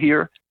Colorado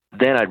here,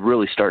 then I'd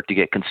really start to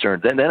get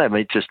concerned. Then I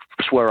might just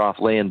swear off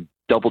laying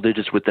double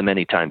digits with them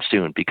anytime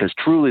soon, because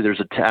truly there's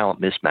a talent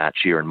mismatch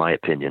here, in my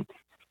opinion.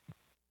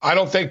 I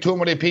don't think too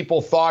many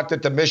people thought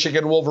that the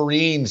Michigan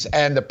Wolverines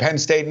and the Penn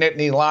State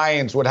Nittany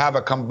Lions would have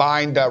a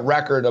combined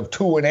record of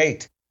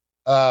 2-8,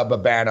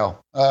 Bobano,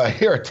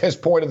 here at this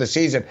point of the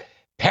season.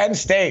 Penn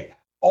State,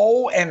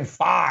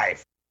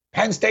 0-5.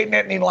 Penn State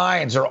Nittany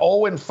Lions are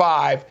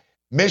 0-5.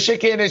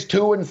 Michigan is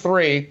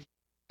 2-3.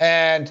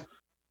 And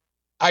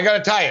I got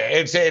to tell you,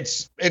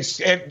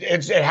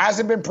 it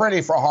hasn't been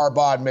pretty for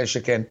Harbaugh in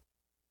Michigan.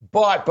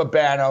 But,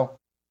 Bobano,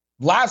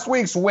 last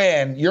week's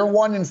win, you're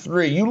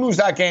 1-3. You lose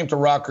that game to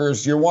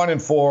Rutgers, you're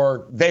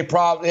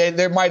 1-4.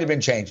 There might have been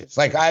changes.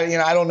 Like I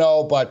don't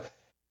know, but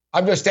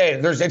I'm just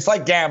saying it's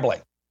like gambling.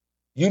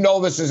 You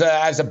know this is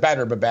as a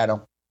bettor,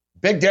 Bobano.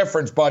 Big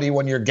difference, buddy,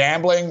 when you're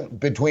gambling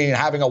between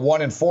having a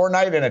 1-4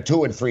 night and a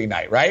 2-3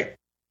 night, right?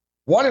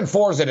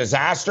 1-4 is a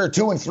disaster.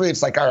 2-3,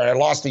 it's like, all right, I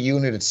lost a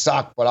unit, it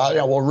sucked, but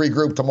we'll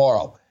regroup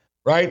tomorrow,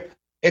 right?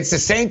 It's the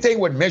same thing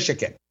with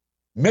Michigan.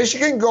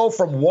 Michigan go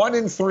from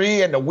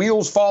 1-3 and the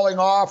wheels falling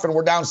off and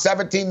we're down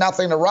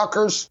 17-0 to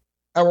Rutgers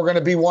and we're going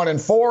to be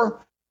 1-4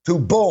 to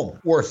boom,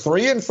 we're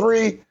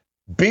 3-3,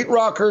 beat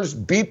Rutgers,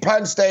 beat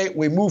Penn State.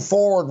 We move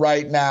forward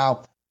right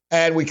now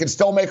and we can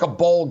still make a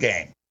bowl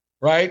game,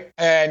 right?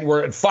 And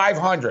we're at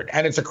 500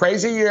 and it's a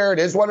crazy year. It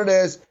is what it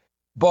is.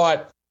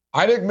 But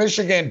I think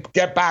Michigan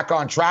get back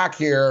on track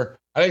here.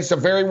 I think it's a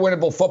very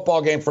winnable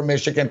football game for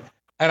Michigan.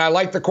 And I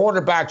like the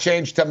quarterback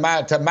change to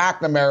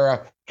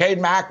McNamara. Cade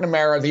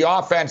McNamara, the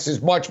offense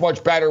is much,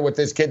 much better with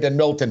this kid than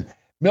Milton.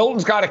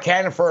 Milton's got a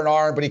cannon for an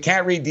arm, but he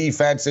can't read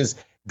defenses.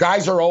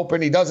 Guys are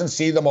open. He doesn't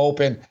see them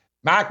open.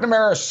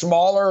 McNamara is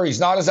smaller. He's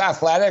not as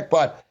athletic,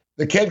 but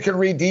the kid can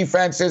read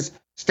defenses.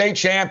 State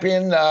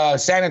champion,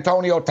 San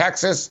Antonio,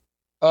 Texas.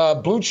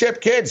 Blue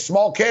chip kid,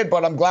 small kid,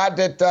 but I'm glad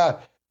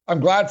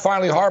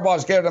finally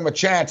Harbaugh's giving him a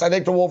chance. I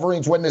think the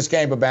Wolverines win this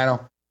game,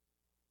 Bobano.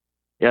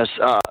 Yes,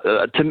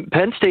 to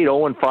Penn State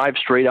 0-5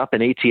 straight up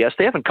in ATS.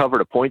 They haven't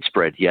covered a point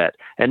spread yet.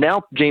 And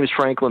now James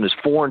Franklin is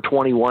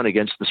 4-21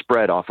 against the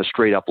spread off a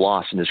straight-up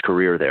loss in his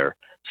career there.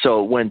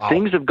 So when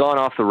things have gone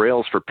off the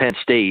rails for Penn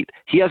State,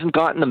 he hasn't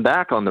gotten them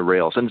back on the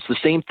rails. And it's the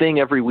same thing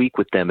every week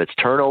with them. It's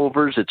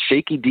turnovers, it's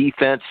shaky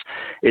defense,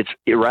 it's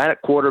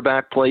erratic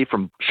quarterback play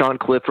from Sean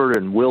Clifford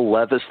and Will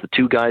Levis, the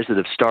two guys that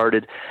have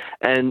started.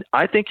 And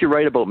I think you're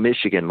right about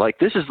Michigan. Like,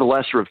 this is the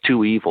lesser of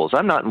two evils.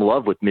 I'm not in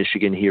love with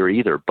Michigan here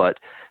either, but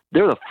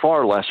they're the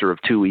far lesser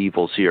of two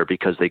evils here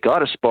because they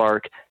got a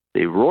spark.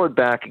 They roared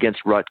back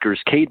against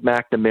Rutgers. Cade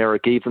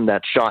McNamara gave them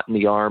that shot in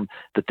the arm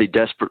that they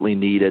desperately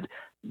needed.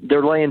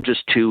 They're laying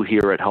just 2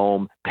 here at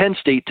home. Penn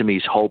State, to me,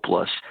 is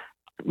hopeless.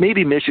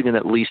 Maybe Michigan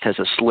at least has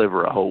a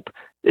sliver of hope.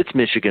 It's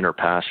Michigan or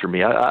pass for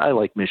me. I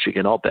like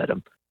Michigan. I'll bet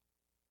them.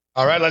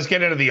 All right, let's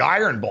get into the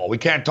Iron Bowl. We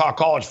can't talk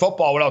college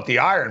football without the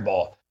Iron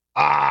Bowl.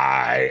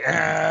 I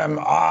am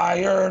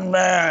Iron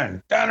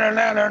Man.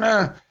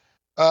 Da-na-na-na-na.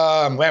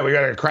 Man, we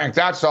got to crank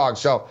that song.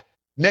 So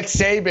Nick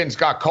Saban's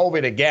got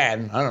COVID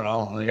again. I don't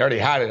know. He already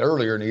had it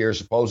earlier in the year,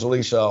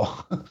 supposedly. So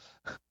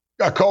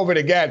got COVID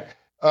again.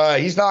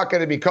 He's not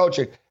going to be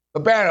coaching.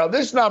 But, Bano,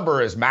 this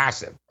number is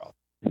massive, bro.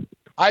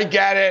 I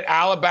get it.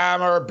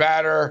 Alabama are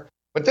better.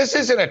 But this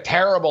isn't a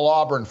terrible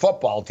Auburn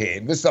football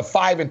team. This is a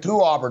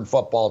 5-2 Auburn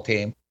football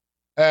team.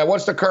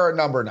 What's the current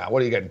number now?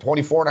 What are you getting,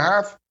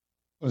 24.5?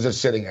 What is it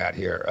sitting at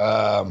here?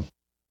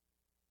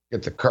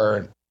 Get the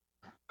current.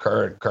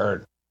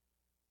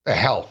 The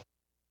hell.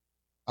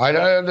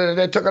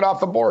 They took it off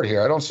the board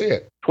here. I don't see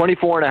it.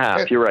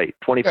 24.5. You're right.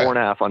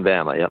 24.5 on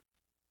Bama. Yep.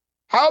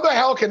 How the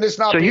hell can this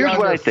not be on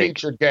their think.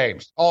 featured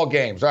games? All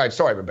games. All right.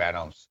 Sorry,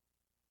 Bobano.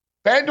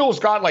 FanDuel's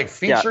got like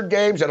featured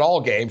games and all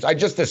games. I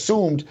just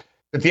assumed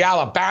that the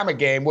Alabama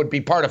game would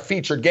be part of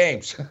featured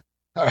games.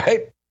 All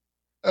right.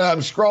 I'm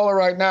scrolling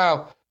right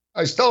now.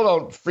 I still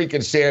don't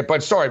freaking see it,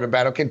 but sorry,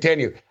 Bobano.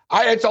 Continue.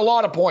 It's a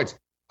lot of points.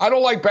 I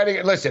don't like betting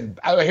it. Listen,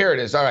 here it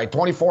is. All right.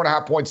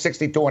 24.5 points,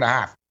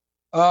 62.5.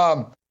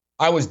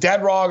 I was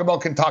dead wrong about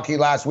Kentucky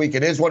last week.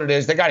 It is what it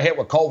is. They got hit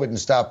with COVID and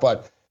stuff,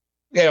 but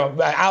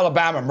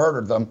Alabama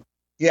murdered them.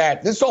 Yeah,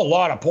 this is a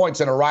lot of points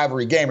in a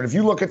rivalry game. And if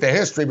you look at the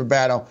history,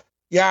 Bobano,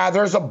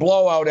 there's a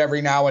blowout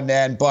every now and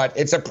then, but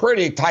it's a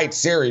pretty tight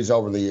series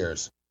over the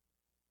years.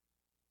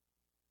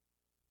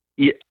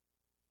 Yeah,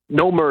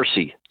 no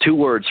mercy. 2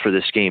 words for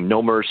this game,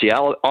 no mercy.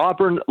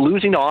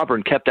 Losing to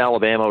Auburn kept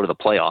Alabama out of the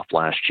playoff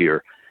last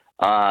year.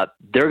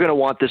 They're going to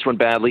want this one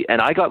badly,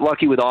 and I got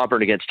lucky with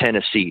Auburn against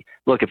Tennessee.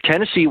 Look, if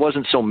Tennessee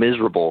wasn't so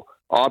miserable,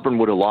 Auburn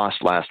would have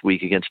lost last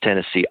week against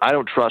Tennessee. I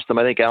don't trust them.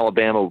 I think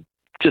Alabama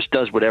just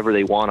does whatever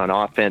they want on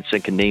offense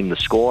and can name the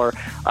score.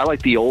 I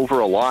like the over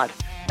a lot,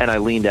 and I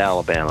lean to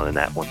Alabama in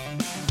that one.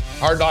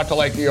 Hard not to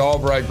like the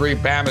over. I agree.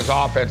 Bama's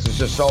offense is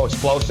just so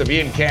explosive.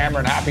 Ian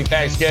Cameron, happy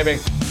Thanksgiving.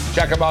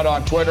 Check him out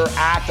on Twitter,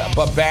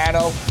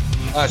 @Bobano.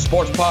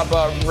 Sports Pub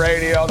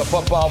Radio, the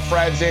Football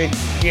Frenzy.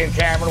 Ian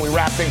Cameron, we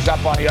wrap things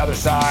up on the other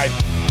side.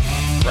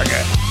 Bring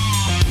it.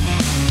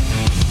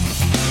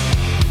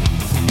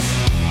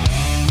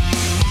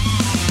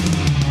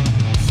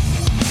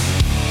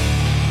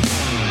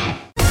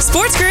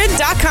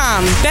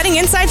 SportsGrid.com. Betting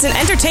insights and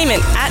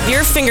entertainment at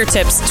your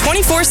fingertips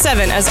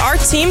 24/7 as our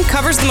team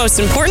covers the most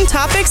important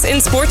topics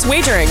in sports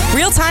wagering.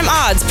 Real-time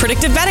odds,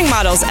 predictive betting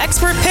models,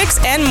 expert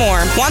picks, and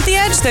more. Want the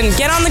edge? Then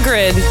get on the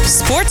grid.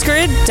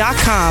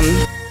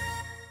 SportsGrid.com.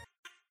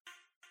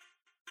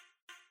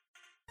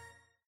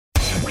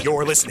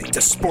 You're listening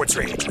to Sports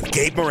Rage with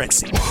Gabe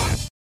Morency.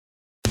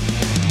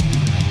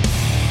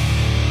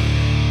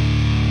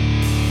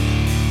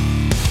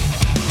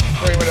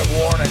 3-minute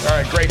warning. All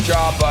right, great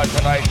job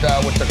tonight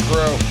with the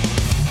crew.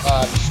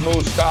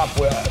 Smooth stuff.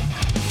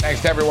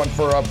 Thanks to everyone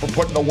for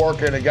putting the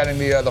work in and getting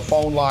the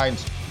phone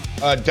lines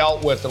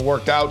dealt with and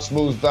worked out.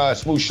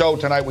 Smooth show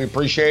tonight. We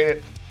appreciate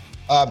it.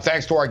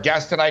 Thanks to our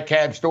guests tonight,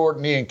 Cam Stewart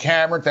and Ian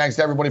Cameron. Thanks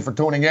to everybody for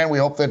tuning in. We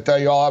hope that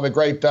you all have a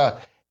great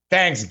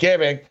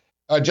Thanksgiving.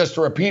 Just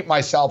to repeat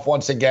myself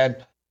once again,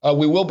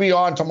 we will be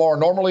on tomorrow.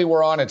 Normally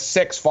we're on at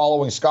 6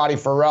 following Scotty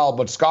Farrell,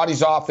 but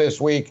Scotty's off this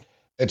week.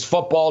 It's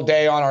football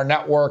day on our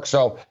network,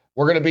 so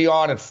we're going to be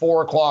on at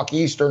 4 o'clock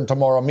Eastern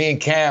tomorrow, me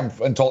and Cam,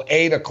 until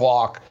 8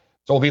 o'clock.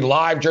 So we'll be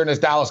live during this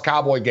Dallas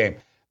Cowboy game.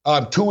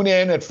 Tune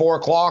in at 4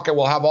 o'clock, and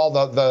we'll have all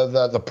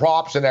the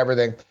props and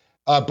everything.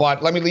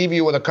 But let me leave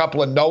you with a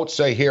couple of notes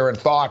here and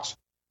thoughts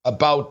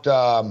about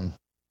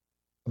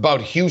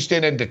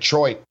Houston and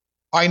Detroit.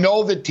 I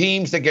know the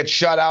teams that get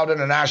shut out in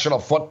the National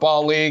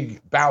Football League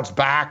bounce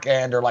back,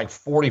 and they're like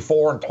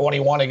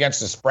 44-21 against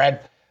the spread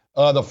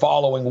the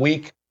following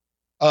week.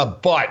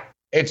 But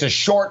it's a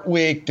short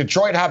week.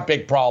 Detroit have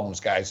big problems,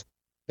 guys.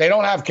 They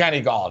don't have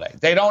Kenny Golladay.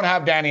 They don't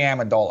have Danny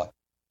Amendola.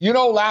 You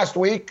know, last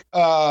week,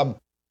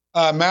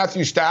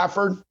 Matthew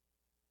Stafford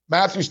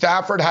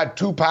had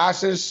 2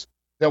 passes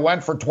that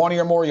went for 20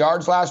 or more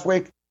yards last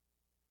week.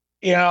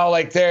 You know,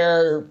 like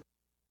they're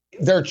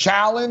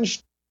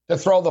challenged to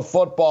throw the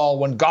football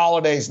when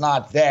Galladay's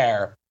not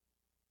there.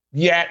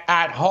 Yet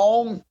at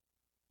home,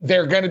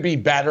 they're going to be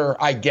better.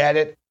 I get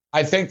it.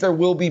 I think there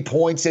will be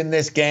points in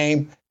this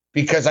game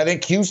because I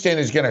think Houston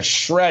is going to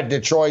shred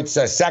Detroit's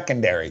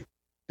secondary.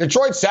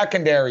 Detroit's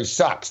secondary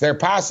sucks. Their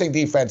passing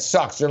defense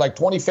sucks. They're like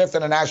 25th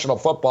in the National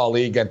Football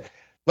League. And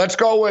let's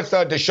go with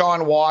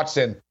Deshaun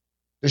Watson.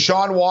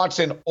 Deshaun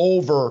Watson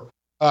over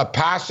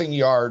passing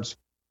yards.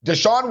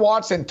 Deshaun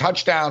Watson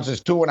touchdowns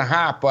is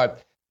 2.5, but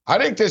I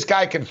think this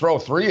guy can throw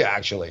 3,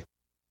 actually.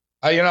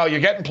 You're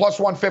getting plus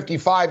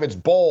 155. It's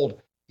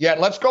bold. Yet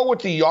let's go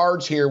with the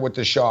yards here with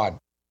Deshaun.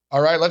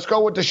 All right, let's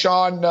go with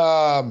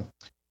Deshaun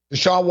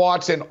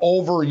Watson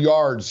over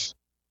yards,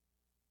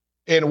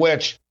 in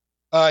which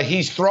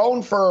he's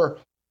thrown for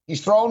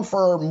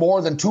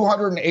more than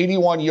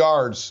 281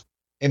 yards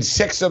in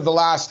 6 of the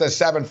last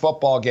 7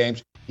 football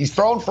games. He's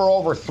thrown for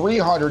over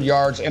 300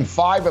 yards in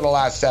 5 of the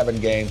last 7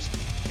 games.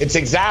 It's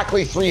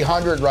exactly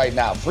 300 right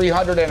now,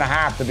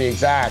 300.5 to be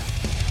exact.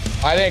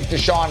 I think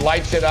Deshaun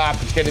lights it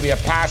up. It's going to be a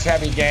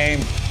pass-heavy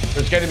game.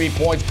 There's going to be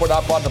points put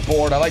up on the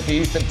board. I like the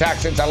Houston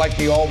Texans. I like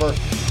the over.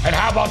 And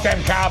how about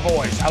them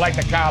Cowboys? I like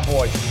the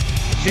Cowboys.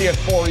 See you at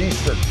 4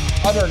 Eastern.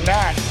 Other than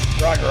that,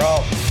 you're on your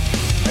own.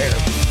 Later.